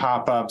 You get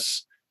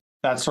pop-ups,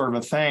 that sort of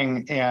a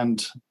thing.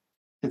 And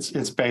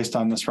it's based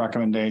on this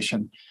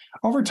recommendation.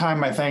 Over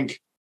time, I think,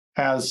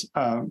 as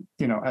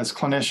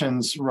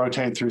clinicians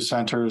rotate through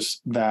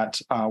centers that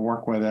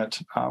work with it,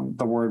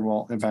 the word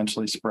will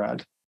eventually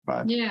spread.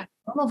 But I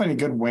don't know of any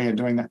good way of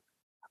doing that.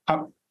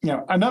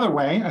 Another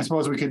way I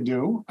suppose we could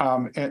do,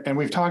 and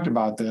we've talked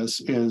about this,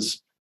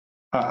 is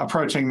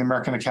approaching the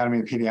American Academy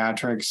of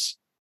Pediatrics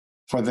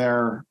for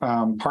their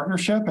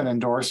partnership and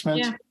endorsement.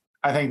 Yeah.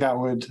 I think that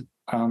would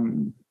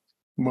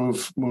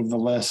move the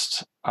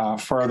list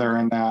further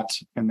in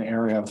the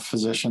area of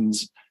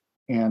physicians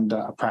and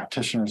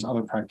practitioners,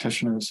 other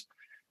practitioners.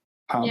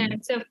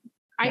 So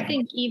I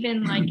think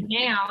even like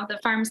now, the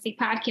Pharmacy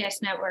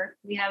Podcast Network,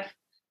 we have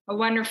a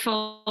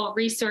wonderful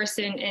resource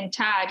in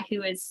Todd,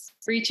 who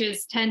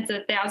reaches tens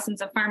of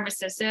thousands of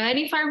pharmacists. So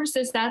any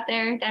pharmacists out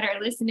there that are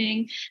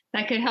listening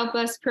that could help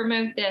us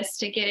promote this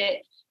to get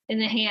it in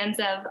the hands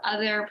of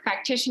other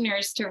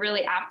practitioners to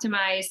really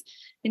optimize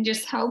and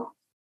just help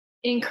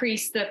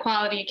increase the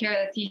quality of care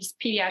that these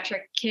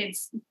pediatric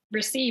kids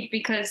receive.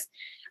 Because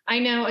I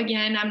know,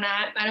 again,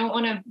 I don't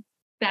want to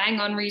bang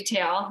on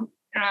retail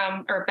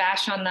or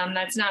bash on them.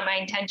 That's not my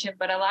intention,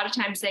 but a lot of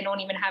times they don't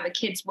even have a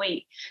kid's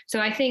weight. So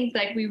I think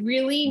like we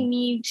really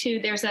need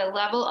there's a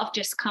level of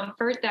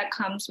discomfort that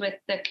comes with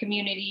the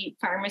community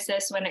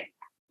pharmacists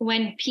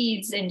when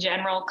peds in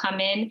general come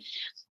in,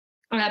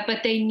 but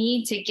they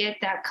need to get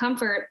that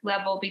comfort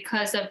level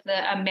because of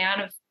the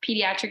amount of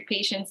pediatric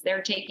patients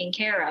they're taking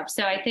care of.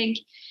 So I think,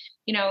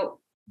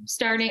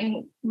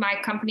 starting my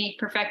company,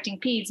 Perfecting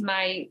Peds,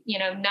 my,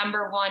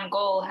 number one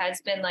goal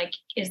has been like,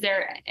 is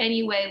there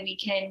any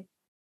way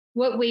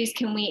what ways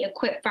can we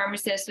equip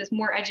pharmacists with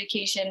more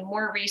education,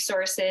 more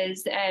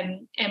resources,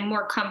 and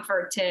more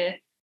comfort to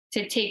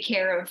take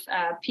care of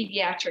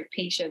pediatric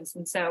patients?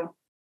 And so,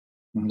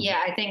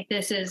 I think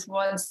this is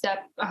one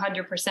step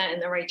 100%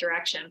 in the right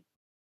direction.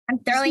 I'm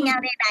throwing out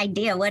an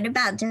idea. What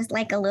about just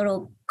like a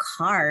little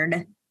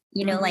card,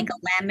 like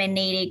a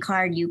laminated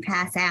card you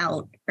pass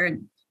out or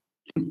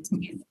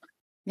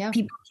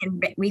people can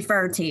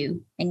refer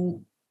to?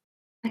 And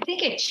I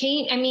think it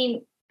changed. I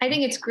mean, I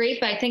think it's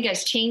great, but I think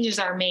as changes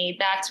are made,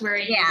 that's where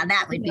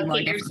that would be more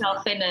get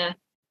yourself in a.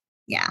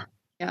 Yeah.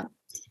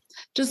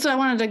 Just I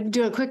wanted to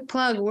do a quick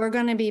plug. We're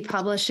going to be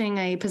publishing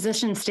a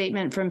position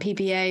statement from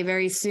PPA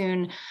very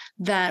soon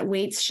that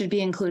weights should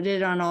be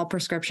included on all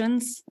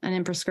prescriptions and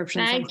in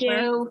prescription Thank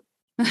software. you.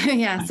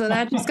 Yeah, so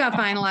that just got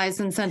finalized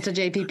and sent to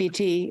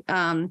JPPT.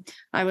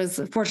 I was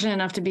fortunate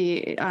enough to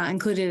be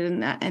included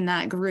in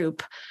that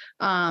group.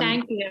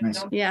 Thank you.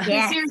 Nice. Yeah.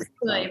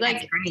 Seriously,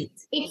 like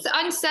it's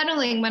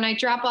unsettling when I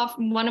drop off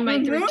one of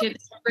my 3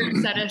 kids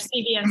at a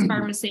CVS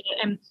pharmacy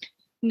and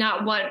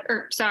not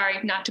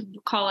to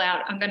call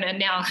out. I'm going to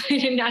now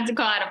not to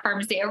call out a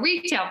pharmacy, a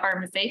retail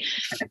pharmacy.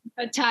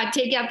 Todd,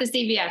 take out the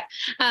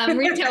CVS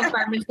retail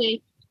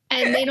pharmacy,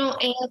 and they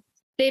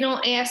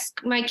don't ask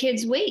my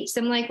kids' weights.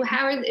 I'm like,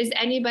 well, is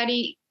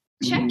anybody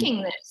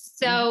checking this?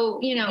 So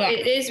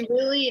it is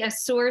really a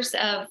source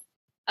of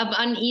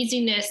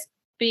uneasiness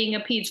being a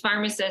peds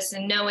pharmacist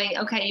and knowing,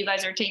 okay, you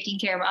guys are taking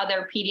care of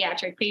other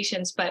pediatric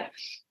patients, but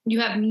you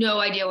have no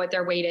idea what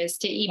their weight is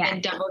to even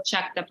double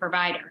check the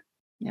provider.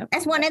 Yep.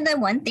 That's one of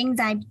the things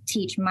I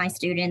teach my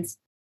students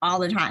all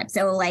the time.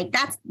 So like,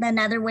 that's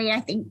another way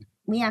I think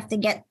we have to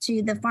get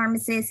to the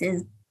pharmacists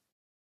is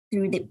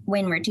through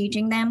when we're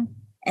teaching them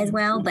as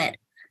well. But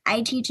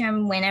I teach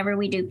them whenever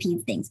we do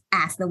peds things,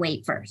 ask the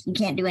weight first. You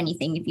can't do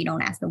anything if you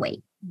don't ask the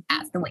weight.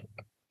 Ask the weight.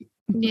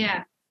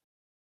 Yeah.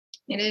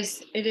 It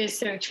is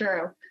so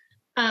true.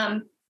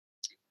 And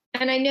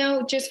I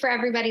know just for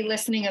everybody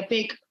listening,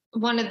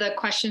 one of the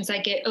questions I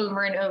get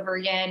over and over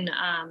again,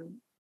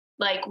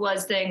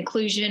 was the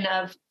inclusion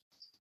of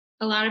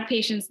a lot of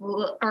patients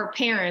or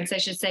parents, I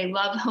should say,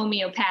 love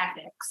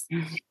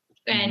homeopathics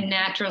and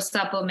natural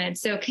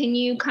supplements. So can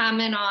you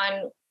comment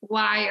on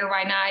why or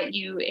why not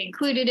you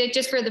included it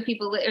just for the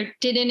people or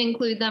didn't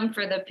include them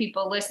for the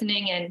people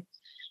listening? And,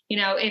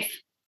 if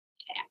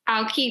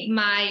I'll keep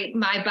my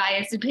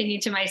biased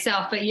opinion to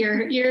myself, but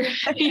your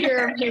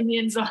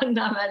opinions on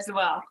them as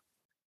well.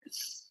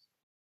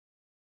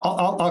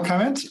 I'll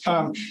comment.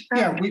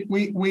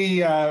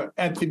 We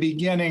at the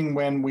beginning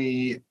when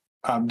we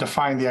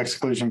defined the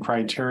exclusion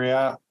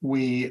criteria,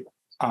 we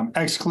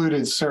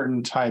excluded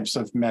certain types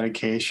of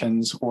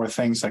medications or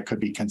things that could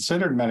be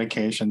considered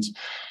medications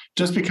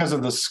just because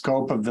of the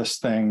scope of this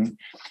thing.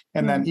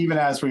 And then even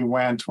as we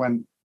went,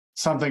 when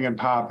something would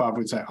pop up,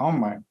 we'd say, oh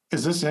my,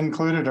 is this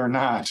included or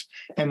not?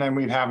 And then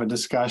we'd have a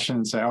discussion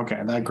and say, okay,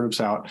 that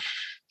group's out.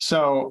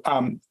 So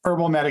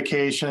herbal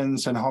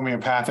medications and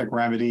homeopathic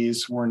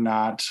remedies were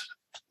not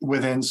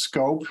within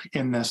scope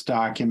in this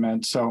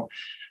document. So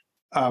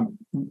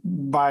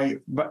but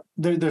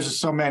there's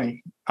so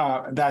many.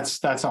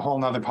 That's a whole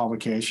nother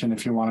publication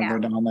if you want to go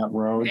down that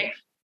road.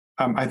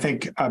 I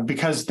think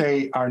because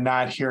they are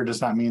not here does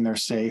not mean they're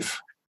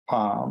safe.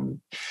 And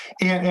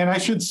I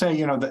should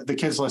say, the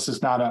kids list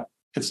is not a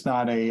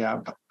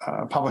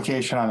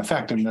publication on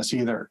effectiveness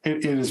either.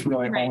 It is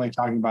really only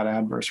talking about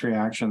adverse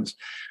reactions.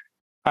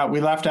 We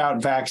left out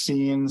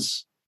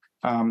vaccines,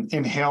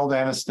 inhaled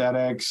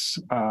anesthetics,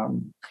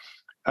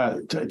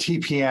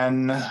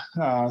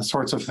 TPN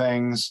sorts of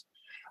things.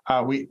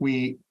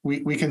 We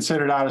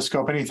considered out of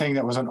scope anything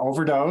that was an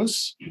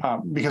overdose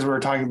because we were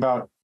talking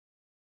about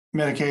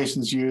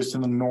medications used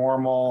in the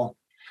normal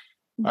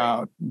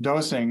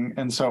dosing,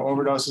 and so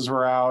overdoses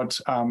were out.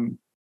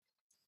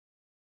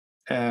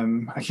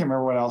 And I can't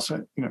remember what else.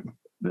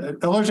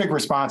 Allergic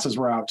responses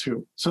were out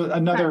too. So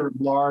another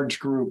large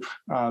group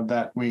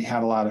that we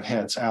had a lot of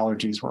hits.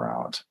 Allergies were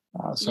out.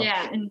 So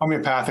and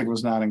homeopathic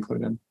was not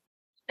included.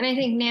 And I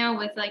think now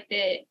with like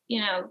the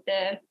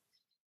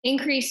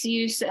increased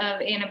use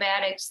of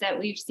antibiotics that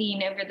we've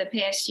seen over the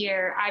past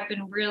year, I've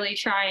been really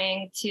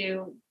trying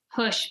to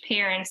push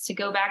parents to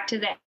go back to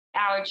the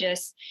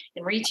allergists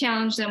and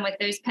re-challenge them with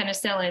those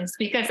penicillins,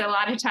 because a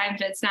lot of times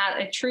it's not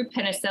a true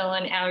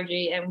penicillin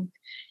allergy, and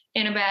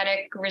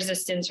antibiotic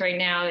resistance right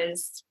now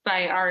is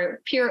by our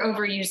pure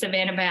overuse of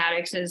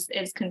antibiotics is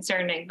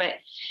concerning. But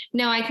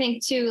no, I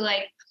think too,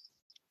 like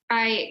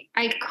I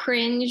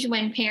cringe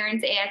when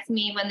parents ask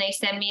me, when they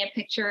send me a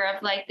picture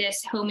of like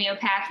this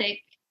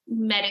homeopathic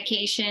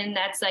medication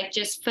that's like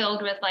just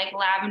filled with like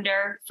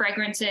lavender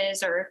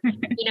fragrances or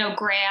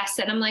grass,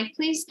 and I'm like,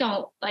 please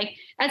don't, like,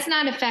 that's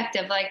not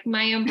effective. Like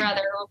my own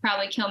brother will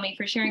probably kill me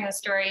for sharing the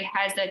story,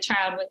 has a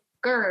child with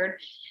GERD,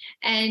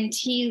 and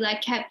he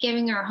like kept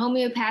giving her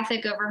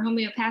homeopathic over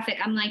homeopathic.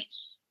 I'm like,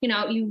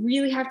 you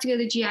really have to go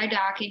to the GI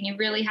doc, and you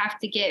really have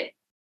to get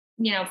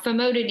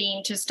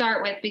famotidine to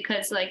start with,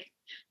 because like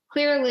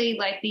clearly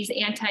like these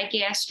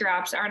anti-gas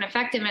drops aren't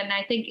effective. And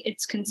I think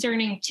it's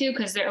concerning too,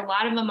 because a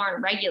lot of them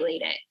aren't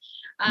regulated,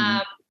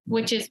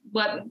 which is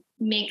what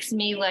makes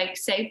me like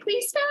say,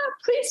 please stop,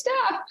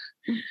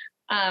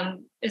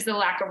 is the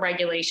lack of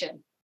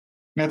regulation.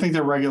 I think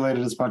they're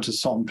regulated as much as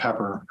salt and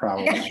pepper,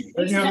 probably.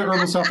 The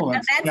herbal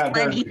supplements.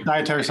 They're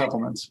dietary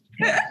supplements.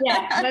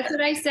 Yeah, that's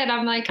what I said.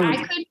 I'm like,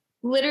 I could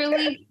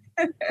literally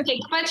take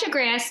a bunch of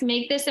grass,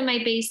 make this in my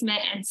basement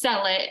and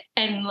sell it.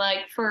 And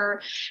like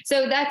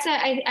so that's,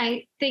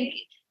 I think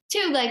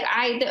too, like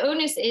the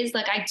onus is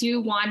like, I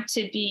do want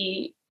to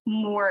be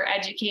more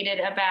educated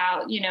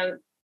about,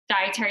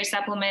 dietary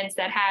supplements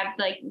that have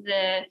like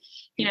that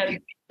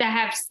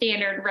have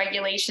standard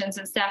regulations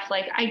and stuff.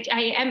 Like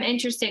I am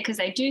interested, because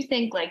I do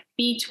think like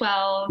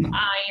B12,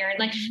 iron,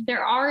 like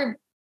there are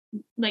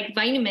like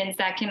vitamins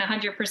that can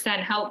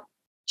 100% help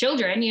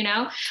children,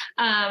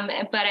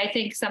 but I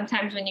think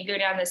sometimes when you go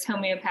down this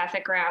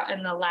homeopathic route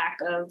and the lack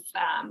of,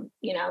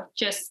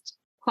 just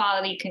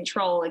quality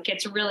control, it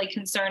gets really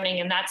concerning.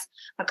 And that's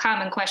a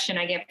common question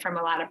I get from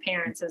a lot of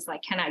parents is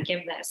like, can I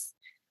give this?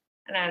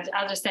 And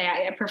I'll just say,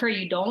 I prefer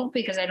you don't,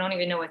 because I don't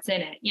even know what's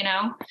in it,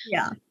 Yeah.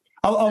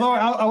 Although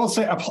I will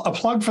say a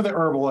plug for the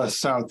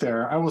herbalists out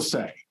there, I will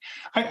say,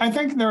 I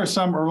think there are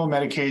some herbal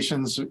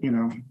medications,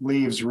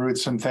 leaves,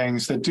 roots, and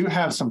things that do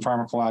have some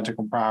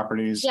pharmacological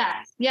properties.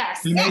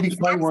 Yes. They may be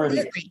quite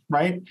worthy,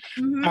 right?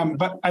 Mm-hmm.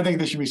 But I think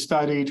they should be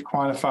studied,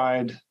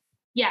 quantified,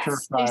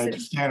 purified,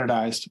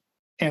 standardized.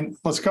 And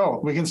let's go.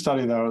 We can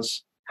study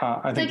those.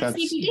 I think that's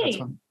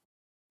CBD.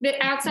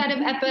 Outside of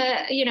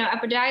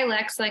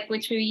Epidiolex, like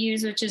which we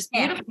use, which is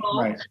beautiful.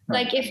 Right.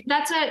 Like if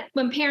that's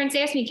when parents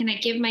ask me, can I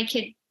give my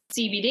kid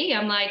CBD?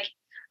 I'm like,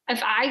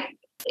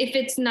 if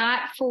it's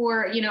not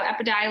for,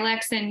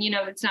 Epidiolex and,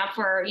 it's not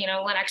for,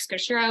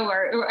 Lennox-Gastaut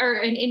or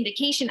an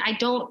indication, I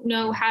don't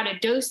know how to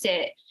dose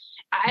it.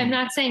 I'm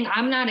not saying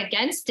I'm not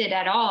against it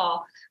at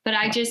all, but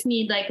I just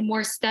need like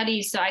more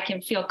studies so I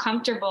can feel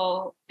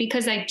comfortable,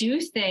 because I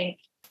do think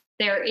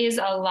there is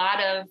a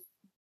lot of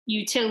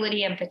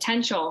utility and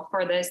potential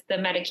for the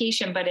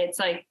medication, but it's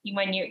like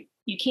when you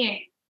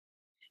can't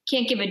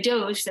give a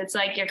dose, it's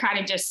like you're kind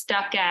of just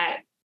stuck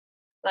at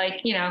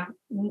like,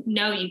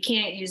 no, you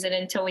can't use it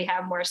until we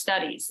have more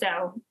studies.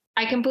 So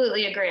I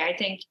completely agree. I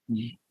think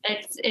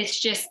it's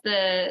just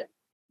the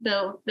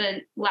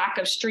lack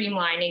of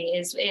streamlining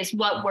is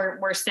what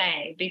we're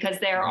saying, because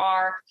there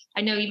are,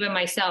 I know even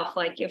myself,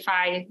 like if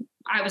I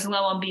was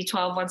low on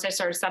B12, once I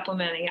started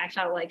supplementing, I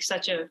felt like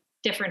such a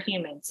different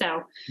human.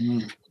 So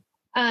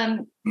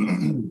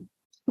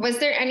was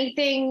there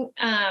anything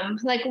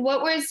like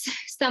what was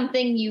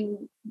something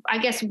you, I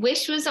guess,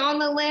 wish was on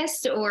the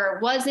list or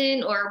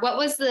wasn't, or what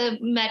was the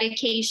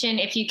medication,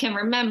 if you can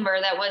remember,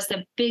 that was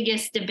the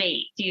biggest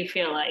debate, do you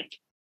feel like?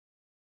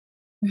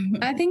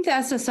 I think the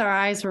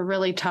SSRIs were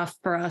really tough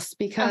for us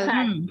because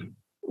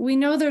we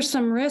know there's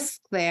some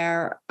risk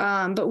there,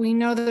 but we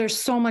know that there's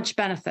so much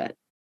benefit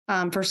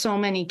for so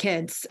many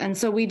kids. And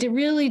so we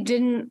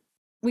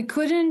we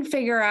couldn't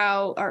figure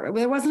out, or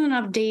there wasn't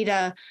enough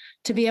data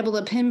to be able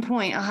to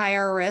pinpoint a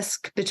higher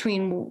risk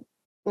between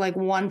like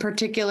one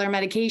particular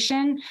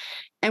medication.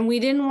 And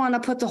we didn't want to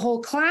put the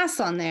whole class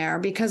on there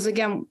because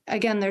again,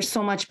 there's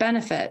so much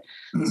benefit.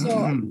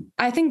 So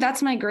I think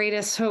that's my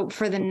greatest hope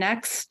for the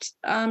next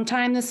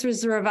time this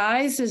was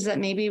revised, is that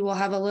maybe we'll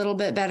have a little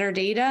bit better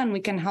data and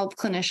we can help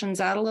clinicians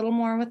out a little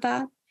more with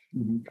that.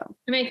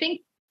 And I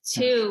think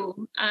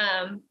too,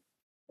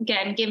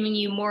 again, giving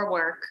you more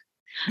work.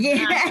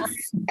 Yes.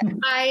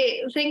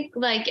 I think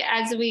like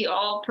as we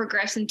all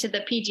progress into the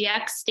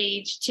PGX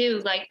stage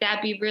too, like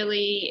that'd be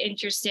really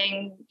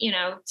interesting,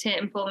 to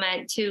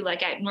implement too,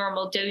 like at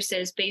normal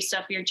doses based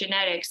off your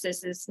genetics.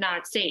 This is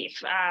not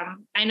safe.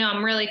 I know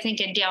I'm really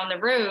thinking down the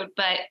road,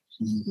 but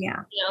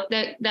Yeah.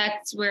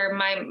 That's where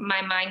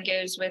my mind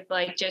goes with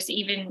like just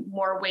even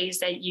more ways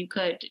that you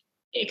could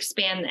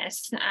expand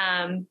this.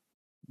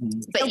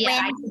 But So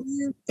yeah, when do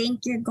you think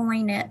you're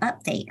going to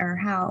update, or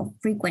how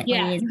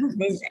frequently is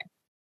revision?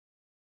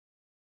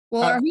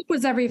 Well, our hope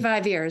was every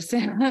 5 years,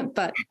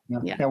 but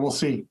Yeah, we'll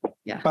see.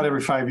 Yeah. About every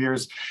 5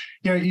 years.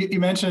 You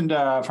mentioned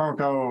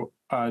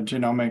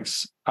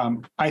pharmacogenomics.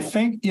 I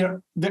think,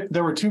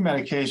 there were 2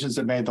 medications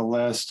that made the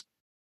list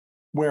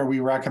where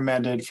we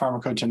recommended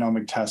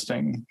pharmacogenomic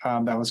testing.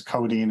 That was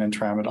codeine and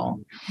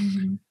tramadol.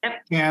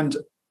 And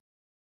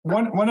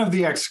one of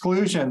the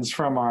exclusions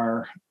from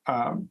our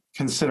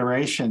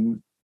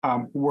consideration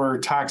were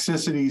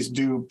toxicities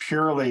due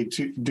purely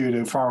due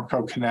to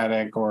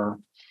pharmacokinetic or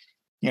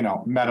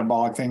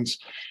metabolic things.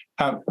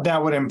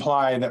 That would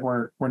imply that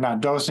we're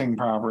not dosing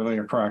properly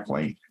or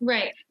correctly.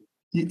 right.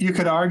 You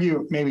could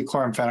argue maybe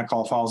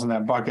chloramphenicol falls in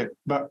that bucket,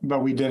 but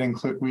we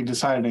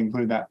decided to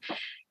include that.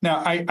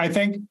 Now, I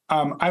think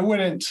I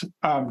wouldn't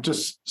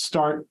just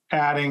start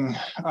adding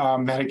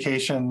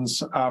medications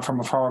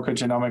from a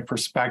pharmacogenomic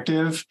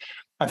perspective.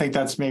 I think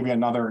that's maybe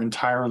another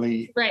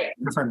entirely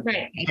different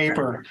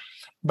paper.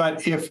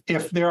 But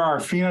if there are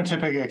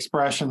phenotypic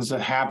expressions that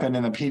happen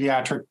in the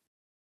pediatric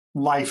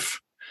life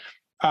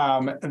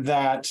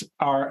that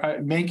are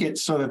make it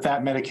so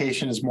that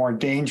medication is more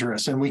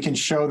dangerous, and we can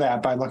show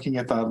that by looking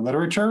at the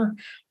literature,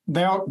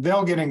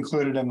 they'll get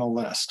included in the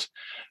list.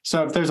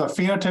 So if there's a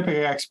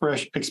phenotypic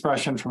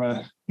expression from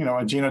a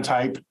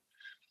genotype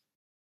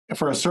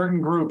for a certain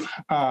group,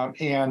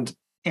 and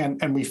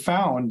we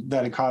found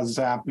that it causes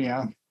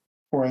apnea,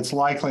 or it's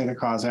likely to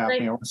cause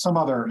apnea, or some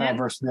other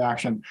adverse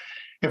reaction,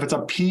 if it's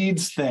a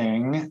PEDS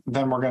thing,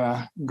 then we're going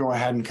to go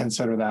ahead and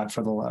consider that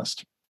for the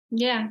list.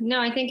 Yeah, no,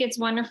 I think it's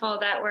wonderful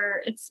that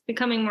it's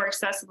becoming more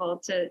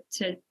accessible to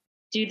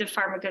do the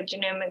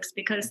pharmacogenomics,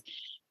 because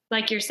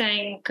like you're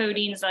saying,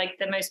 codeine's like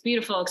the most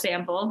beautiful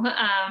example.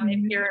 If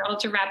you're an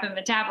ultra rapid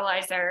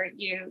metabolizer,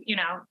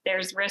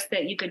 there's risk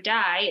that you could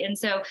die. And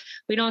so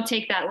we don't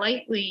take that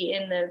lightly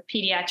in the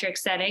pediatric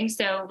setting.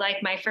 So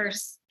like my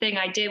first thing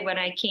I did when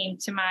I came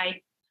to my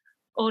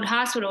old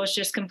hospital was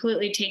just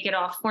completely take it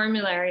off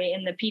formulary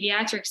in the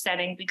pediatric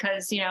setting,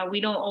 because, we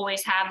don't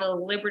always have the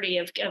liberty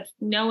of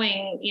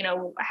knowing,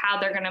 how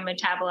they're going to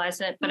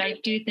metabolize it. But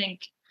I do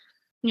think,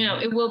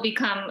 it will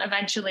become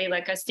eventually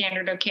like a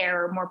standard of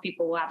care, or more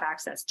people will have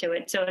access to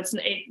it. So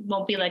it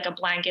won't be like a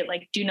blanket,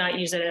 like do not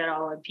use it at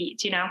all in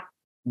PEDS,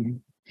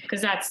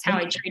 because that's how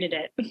I treated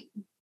it.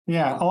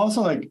 Yeah. I'll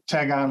also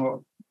tag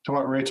on to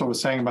what Rachel was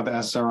saying about the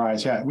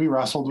SSRIs. Yeah, we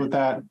wrestled with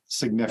that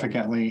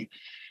significantly.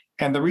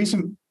 And the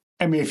reason,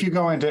 if you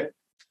go into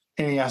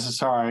any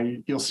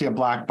SSRI, you'll see a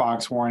black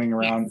box warning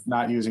around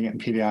not using it in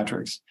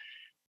pediatrics.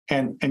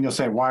 And you'll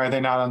say, why are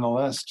they not on the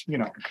list?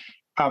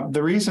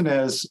 The reason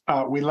is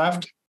we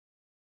left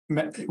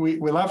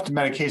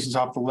medications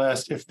off the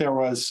list if there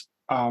was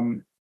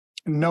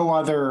no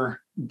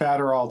other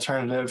better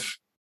alternative,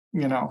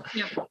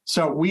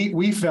 So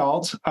we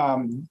felt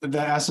the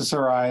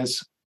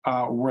SSRIs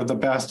were the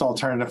best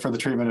alternative for the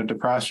treatment of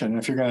depression.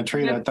 If you're going to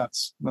treat it,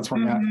 that's what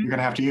you're going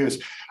to have to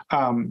use.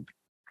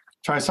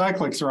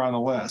 Tricyclics are on the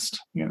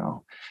list,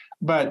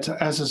 but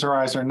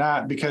SSRIs are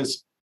not,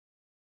 because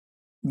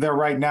they're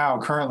right now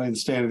currently the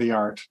state of the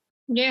art.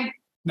 Yeah.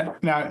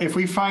 Now, if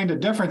we find a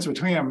difference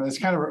between them, it's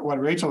kind of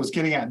what Rachel was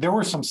getting at. There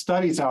were some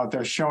studies out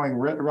there showing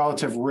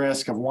relative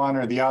risk of one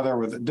or the other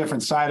with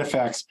different side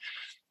effects.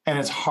 And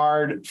it's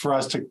hard for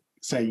us to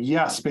say,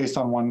 yes, based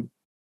on one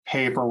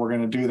paper, we're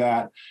going to do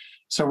that.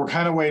 So we're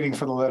kind of waiting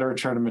for the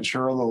literature to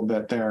mature a little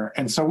bit there.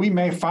 And so we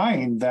may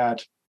find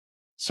that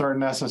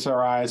certain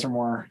SSRIs are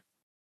more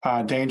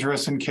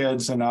dangerous in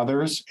kids than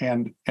others.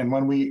 And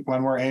when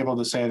we're able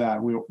to say that,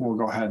 we'll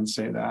go ahead and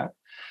say that.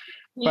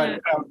 Yeah.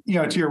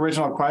 But, to your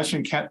original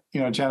question,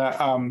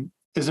 Jenna,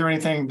 is there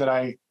anything that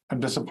I am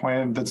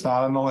disappointed that's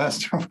not on the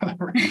list or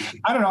whatever?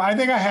 I don't know. I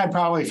think I had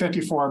probably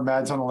 54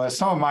 meds on the list.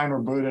 Some of mine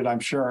were booted, I'm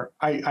sure.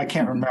 I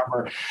can't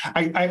remember.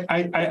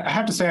 I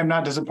have to say I'm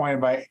not disappointed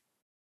by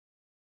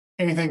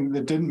anything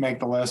that didn't make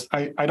the list.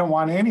 I don't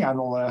want any on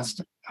the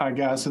list, I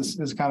guess,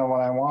 is kind of what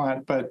I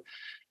want. But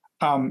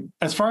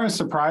as far as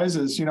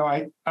surprises,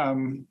 I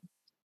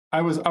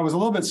was a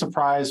little bit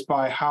surprised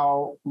by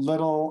how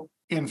little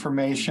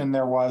information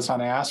there was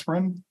on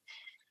aspirin.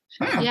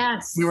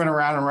 Yes. We went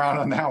around and around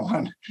on that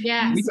one.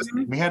 Yes.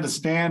 We had to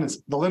stand.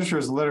 The literature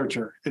is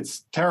literature.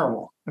 It's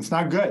terrible. It's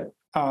not good.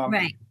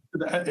 Right.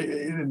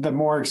 The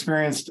more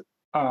experienced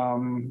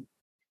of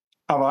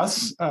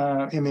us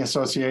in the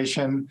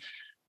association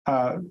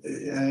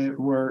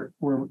were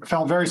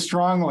felt very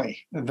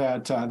strongly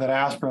that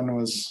aspirin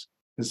is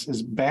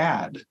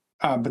bad,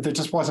 but there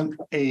just wasn't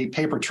a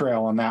paper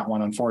trail on that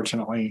one,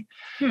 unfortunately.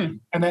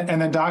 And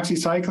then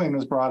doxycycline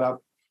was brought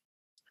up.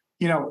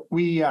 You know,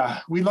 we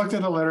looked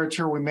at the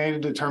literature, we made a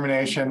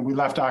determination, we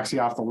left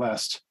doxy off the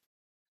list.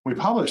 We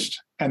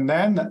published, and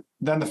then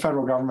the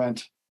federal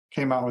government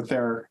came out with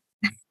their,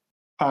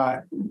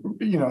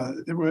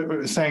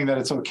 saying that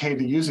it's okay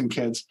to use in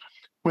kids,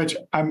 which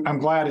I'm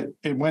glad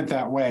it went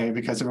that way,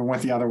 because if it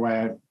went the other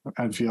way,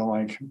 I'd feel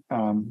like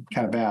kind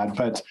of bad.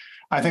 But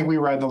I think we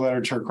read the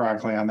literature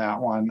correctly on that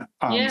one.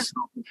 So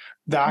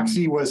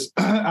doxy was,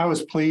 I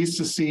was pleased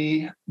to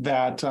see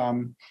that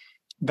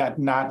that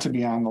not to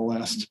be on the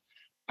list.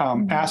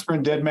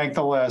 Aspirin did make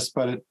the list,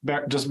 but it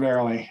just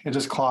barely. It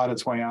just clawed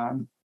its way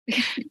on.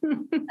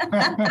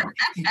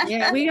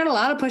 Yeah, we got a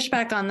lot of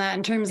pushback on that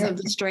in terms of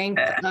the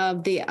strength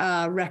of the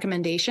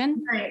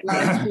recommendation. Right.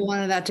 We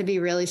wanted that to be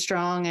really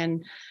strong.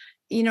 And,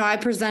 you know, I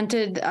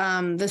presented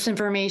this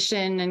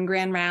information in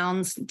grand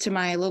rounds to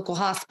my local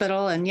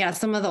hospital. And yeah,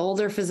 some of the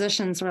older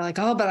physicians were like,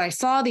 oh, but I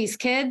saw these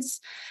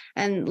kids.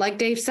 And like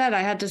Dave said,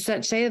 I had to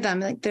say to them,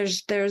 like,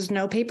 there's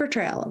no paper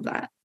trail of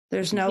that.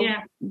 There's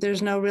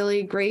no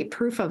really great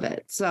proof of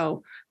it.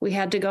 So we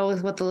had to go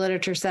with what the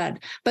literature said.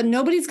 But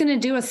nobody's going to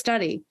do a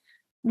study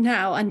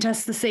now and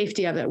test the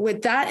safety of it.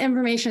 With that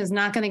information is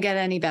not going to get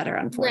any better,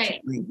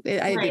 unfortunately.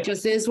 Right. It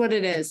just is what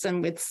it is.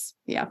 And it's,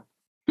 With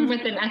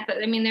an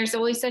I mean, there's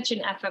always such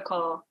an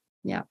ethical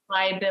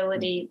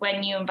liability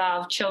when you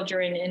involve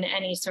children in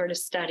any sort of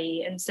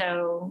study. And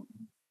so,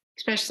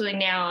 especially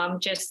now,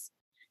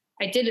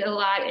 I did a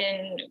lot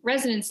in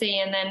residency,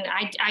 and then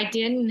I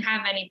didn't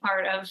have any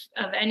part of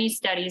any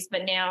studies,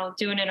 but now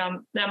doing it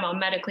on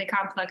medically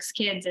complex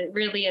kids, it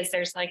really is,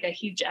 there's like a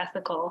huge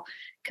ethical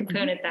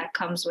component that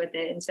comes with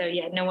it. And so,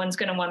 no one's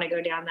going to want to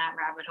go down that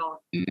rabbit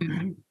hole.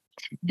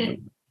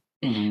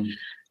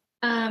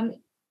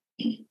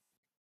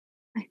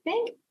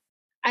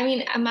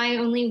 My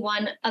only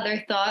one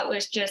other thought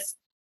was just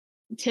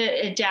to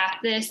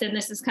adapt this. And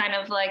this is kind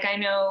of like, I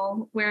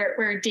know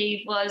where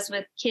Dave was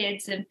with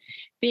kids and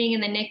being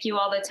in the NICU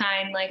all the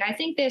time. Like, I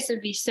think this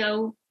would be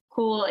so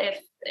cool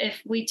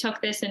if we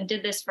took this and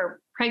did this for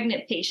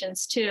pregnant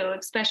patients too,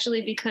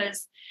 especially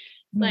because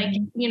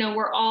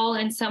we're all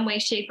in some way,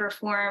 shape, or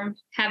form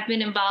have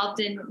been involved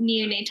in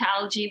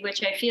neonatology,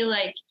 which I feel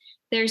like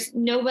there's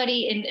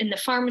nobody in the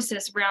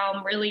pharmacist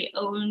realm really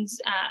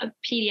owns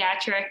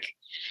pediatric,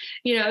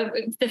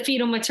 the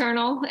fetal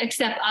maternal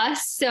except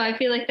us. So I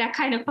feel like that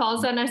kind of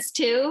falls on us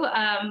too.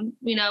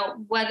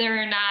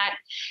 Whether or not,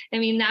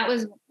 that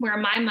was where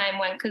my mind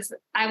went, because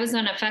I was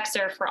on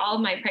Effexor for all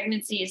of my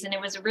pregnancies, and it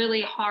was a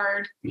really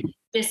hard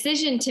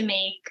decision to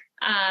make.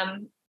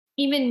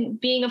 Even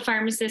being a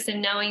pharmacist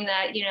and knowing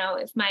that,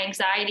 if my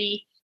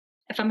anxiety,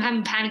 if I'm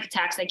having panic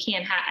attacks, I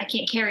can't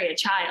carry a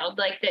child.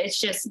 Like, it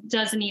just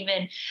doesn't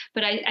even,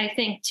 but I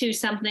think too,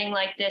 something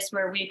like this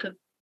where we could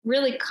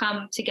really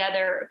come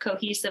together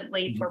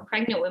cohesively for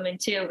pregnant women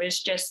too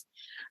is just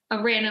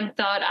a random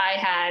thought I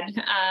had,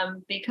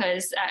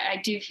 because I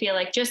do feel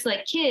like, just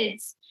like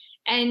kids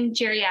and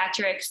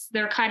geriatrics,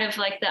 they're kind of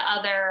like the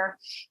other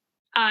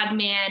odd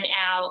man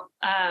out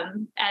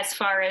as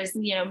far as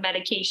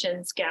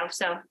medications go.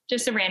 So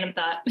just a random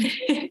thought.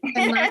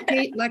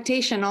 And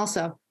lactation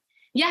also.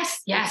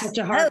 Yes. Such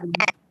a hard one.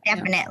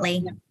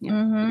 Definitely.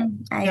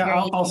 I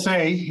agree. I'll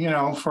say,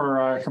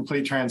 for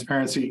complete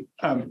transparency,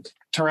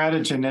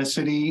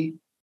 teratogenicity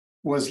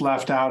was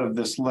left out of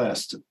this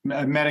list.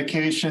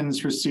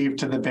 Medications received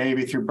to the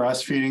baby through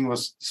breastfeeding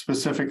was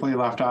specifically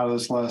left out of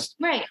this list.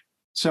 Right.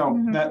 So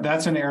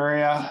that's an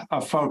area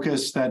of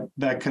focus that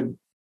could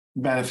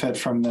benefit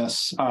from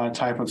this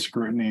type of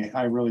scrutiny.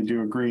 I really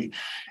do agree.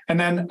 And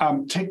then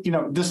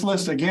this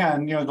list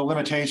again, the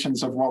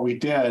limitations of what we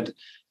did.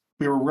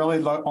 We were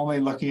really only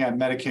looking at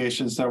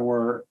medications that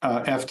were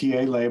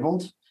FDA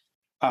labeled.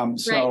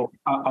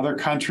 Other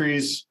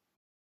countries,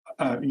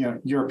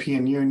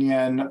 European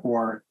Union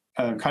or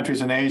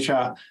countries in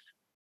Asia,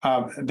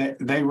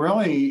 they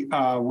really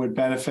would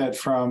benefit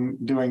from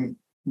doing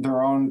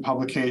their own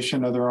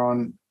publication or their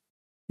own,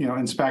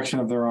 inspection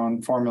of their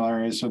own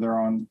formularies or their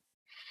own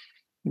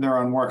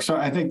work. So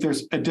I think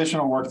there's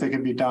additional work that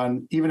could be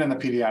done, even in the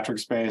pediatric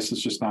space.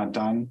 It's just not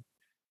done,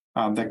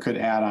 that could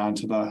add on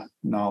to the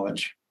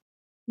knowledge.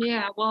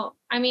 Yeah, well,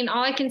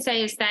 all I can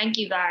say is thank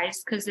you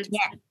guys, because it's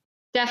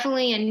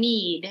definitely a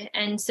need.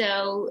 And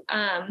so,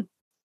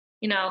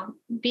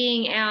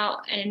 being out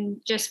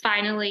and just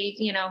finally,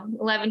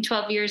 11,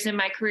 12 years in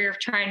my career of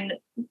trying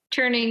to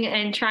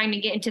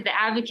get into the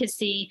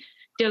advocacy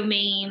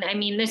domain.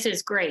 This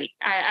is great.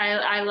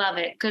 I love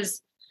it,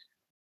 because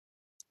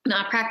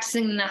not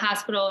practicing in the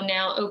hospital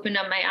now opened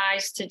up my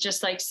eyes to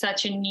just like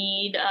such a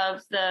need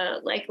of the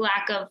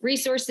lack of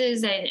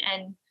resources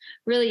and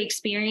really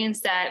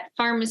experience that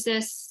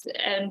pharmacists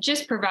and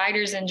just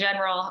providers in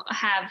general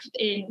have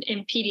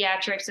in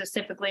pediatrics,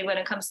 specifically when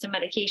it comes to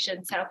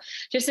medication. So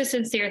just a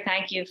sincere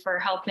thank you for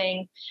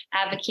helping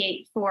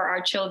advocate for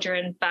our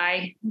children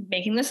by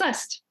making this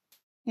list.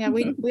 Yeah,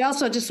 we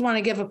also just want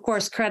to give, of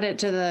course, credit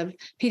to the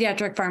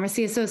Pediatric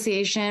Pharmacy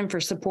Association for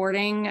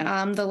supporting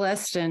the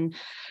list and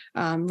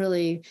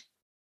really,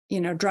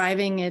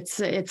 driving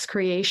its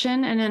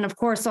creation. And then, of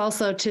course,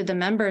 also to the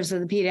members of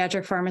the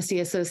Pediatric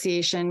Pharmacy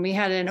Association. We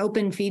had an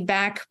open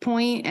feedback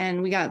point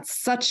and we got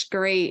such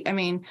great,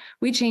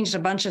 we changed a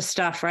bunch of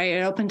stuff, right?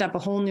 It opened up a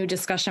whole new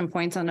discussion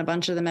points on a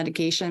bunch of the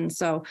medications.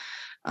 So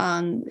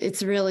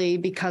it's really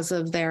because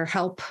of their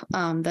help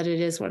that it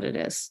is what it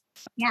is.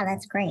 Yeah,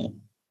 that's great.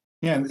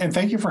 Yeah, and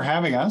thank you for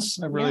having us.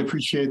 I really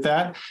appreciate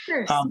that.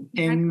 Sure.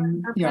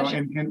 And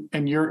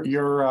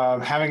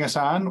you're having us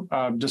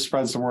on just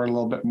spreads the word a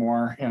little bit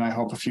more, and I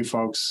hope a few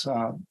folks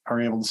are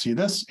able to see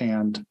this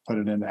and put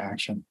it into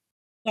action.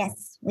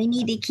 Yes, we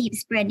need to keep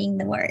spreading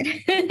the word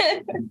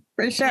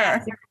for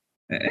sure.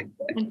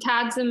 And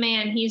Todd's a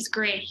man. He's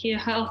great. He'll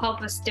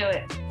help us do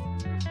it.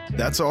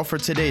 That's all for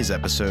today's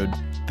episode.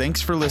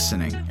 Thanks for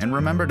listening, and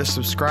remember to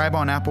subscribe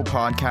on Apple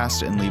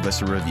Podcasts and leave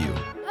us a review.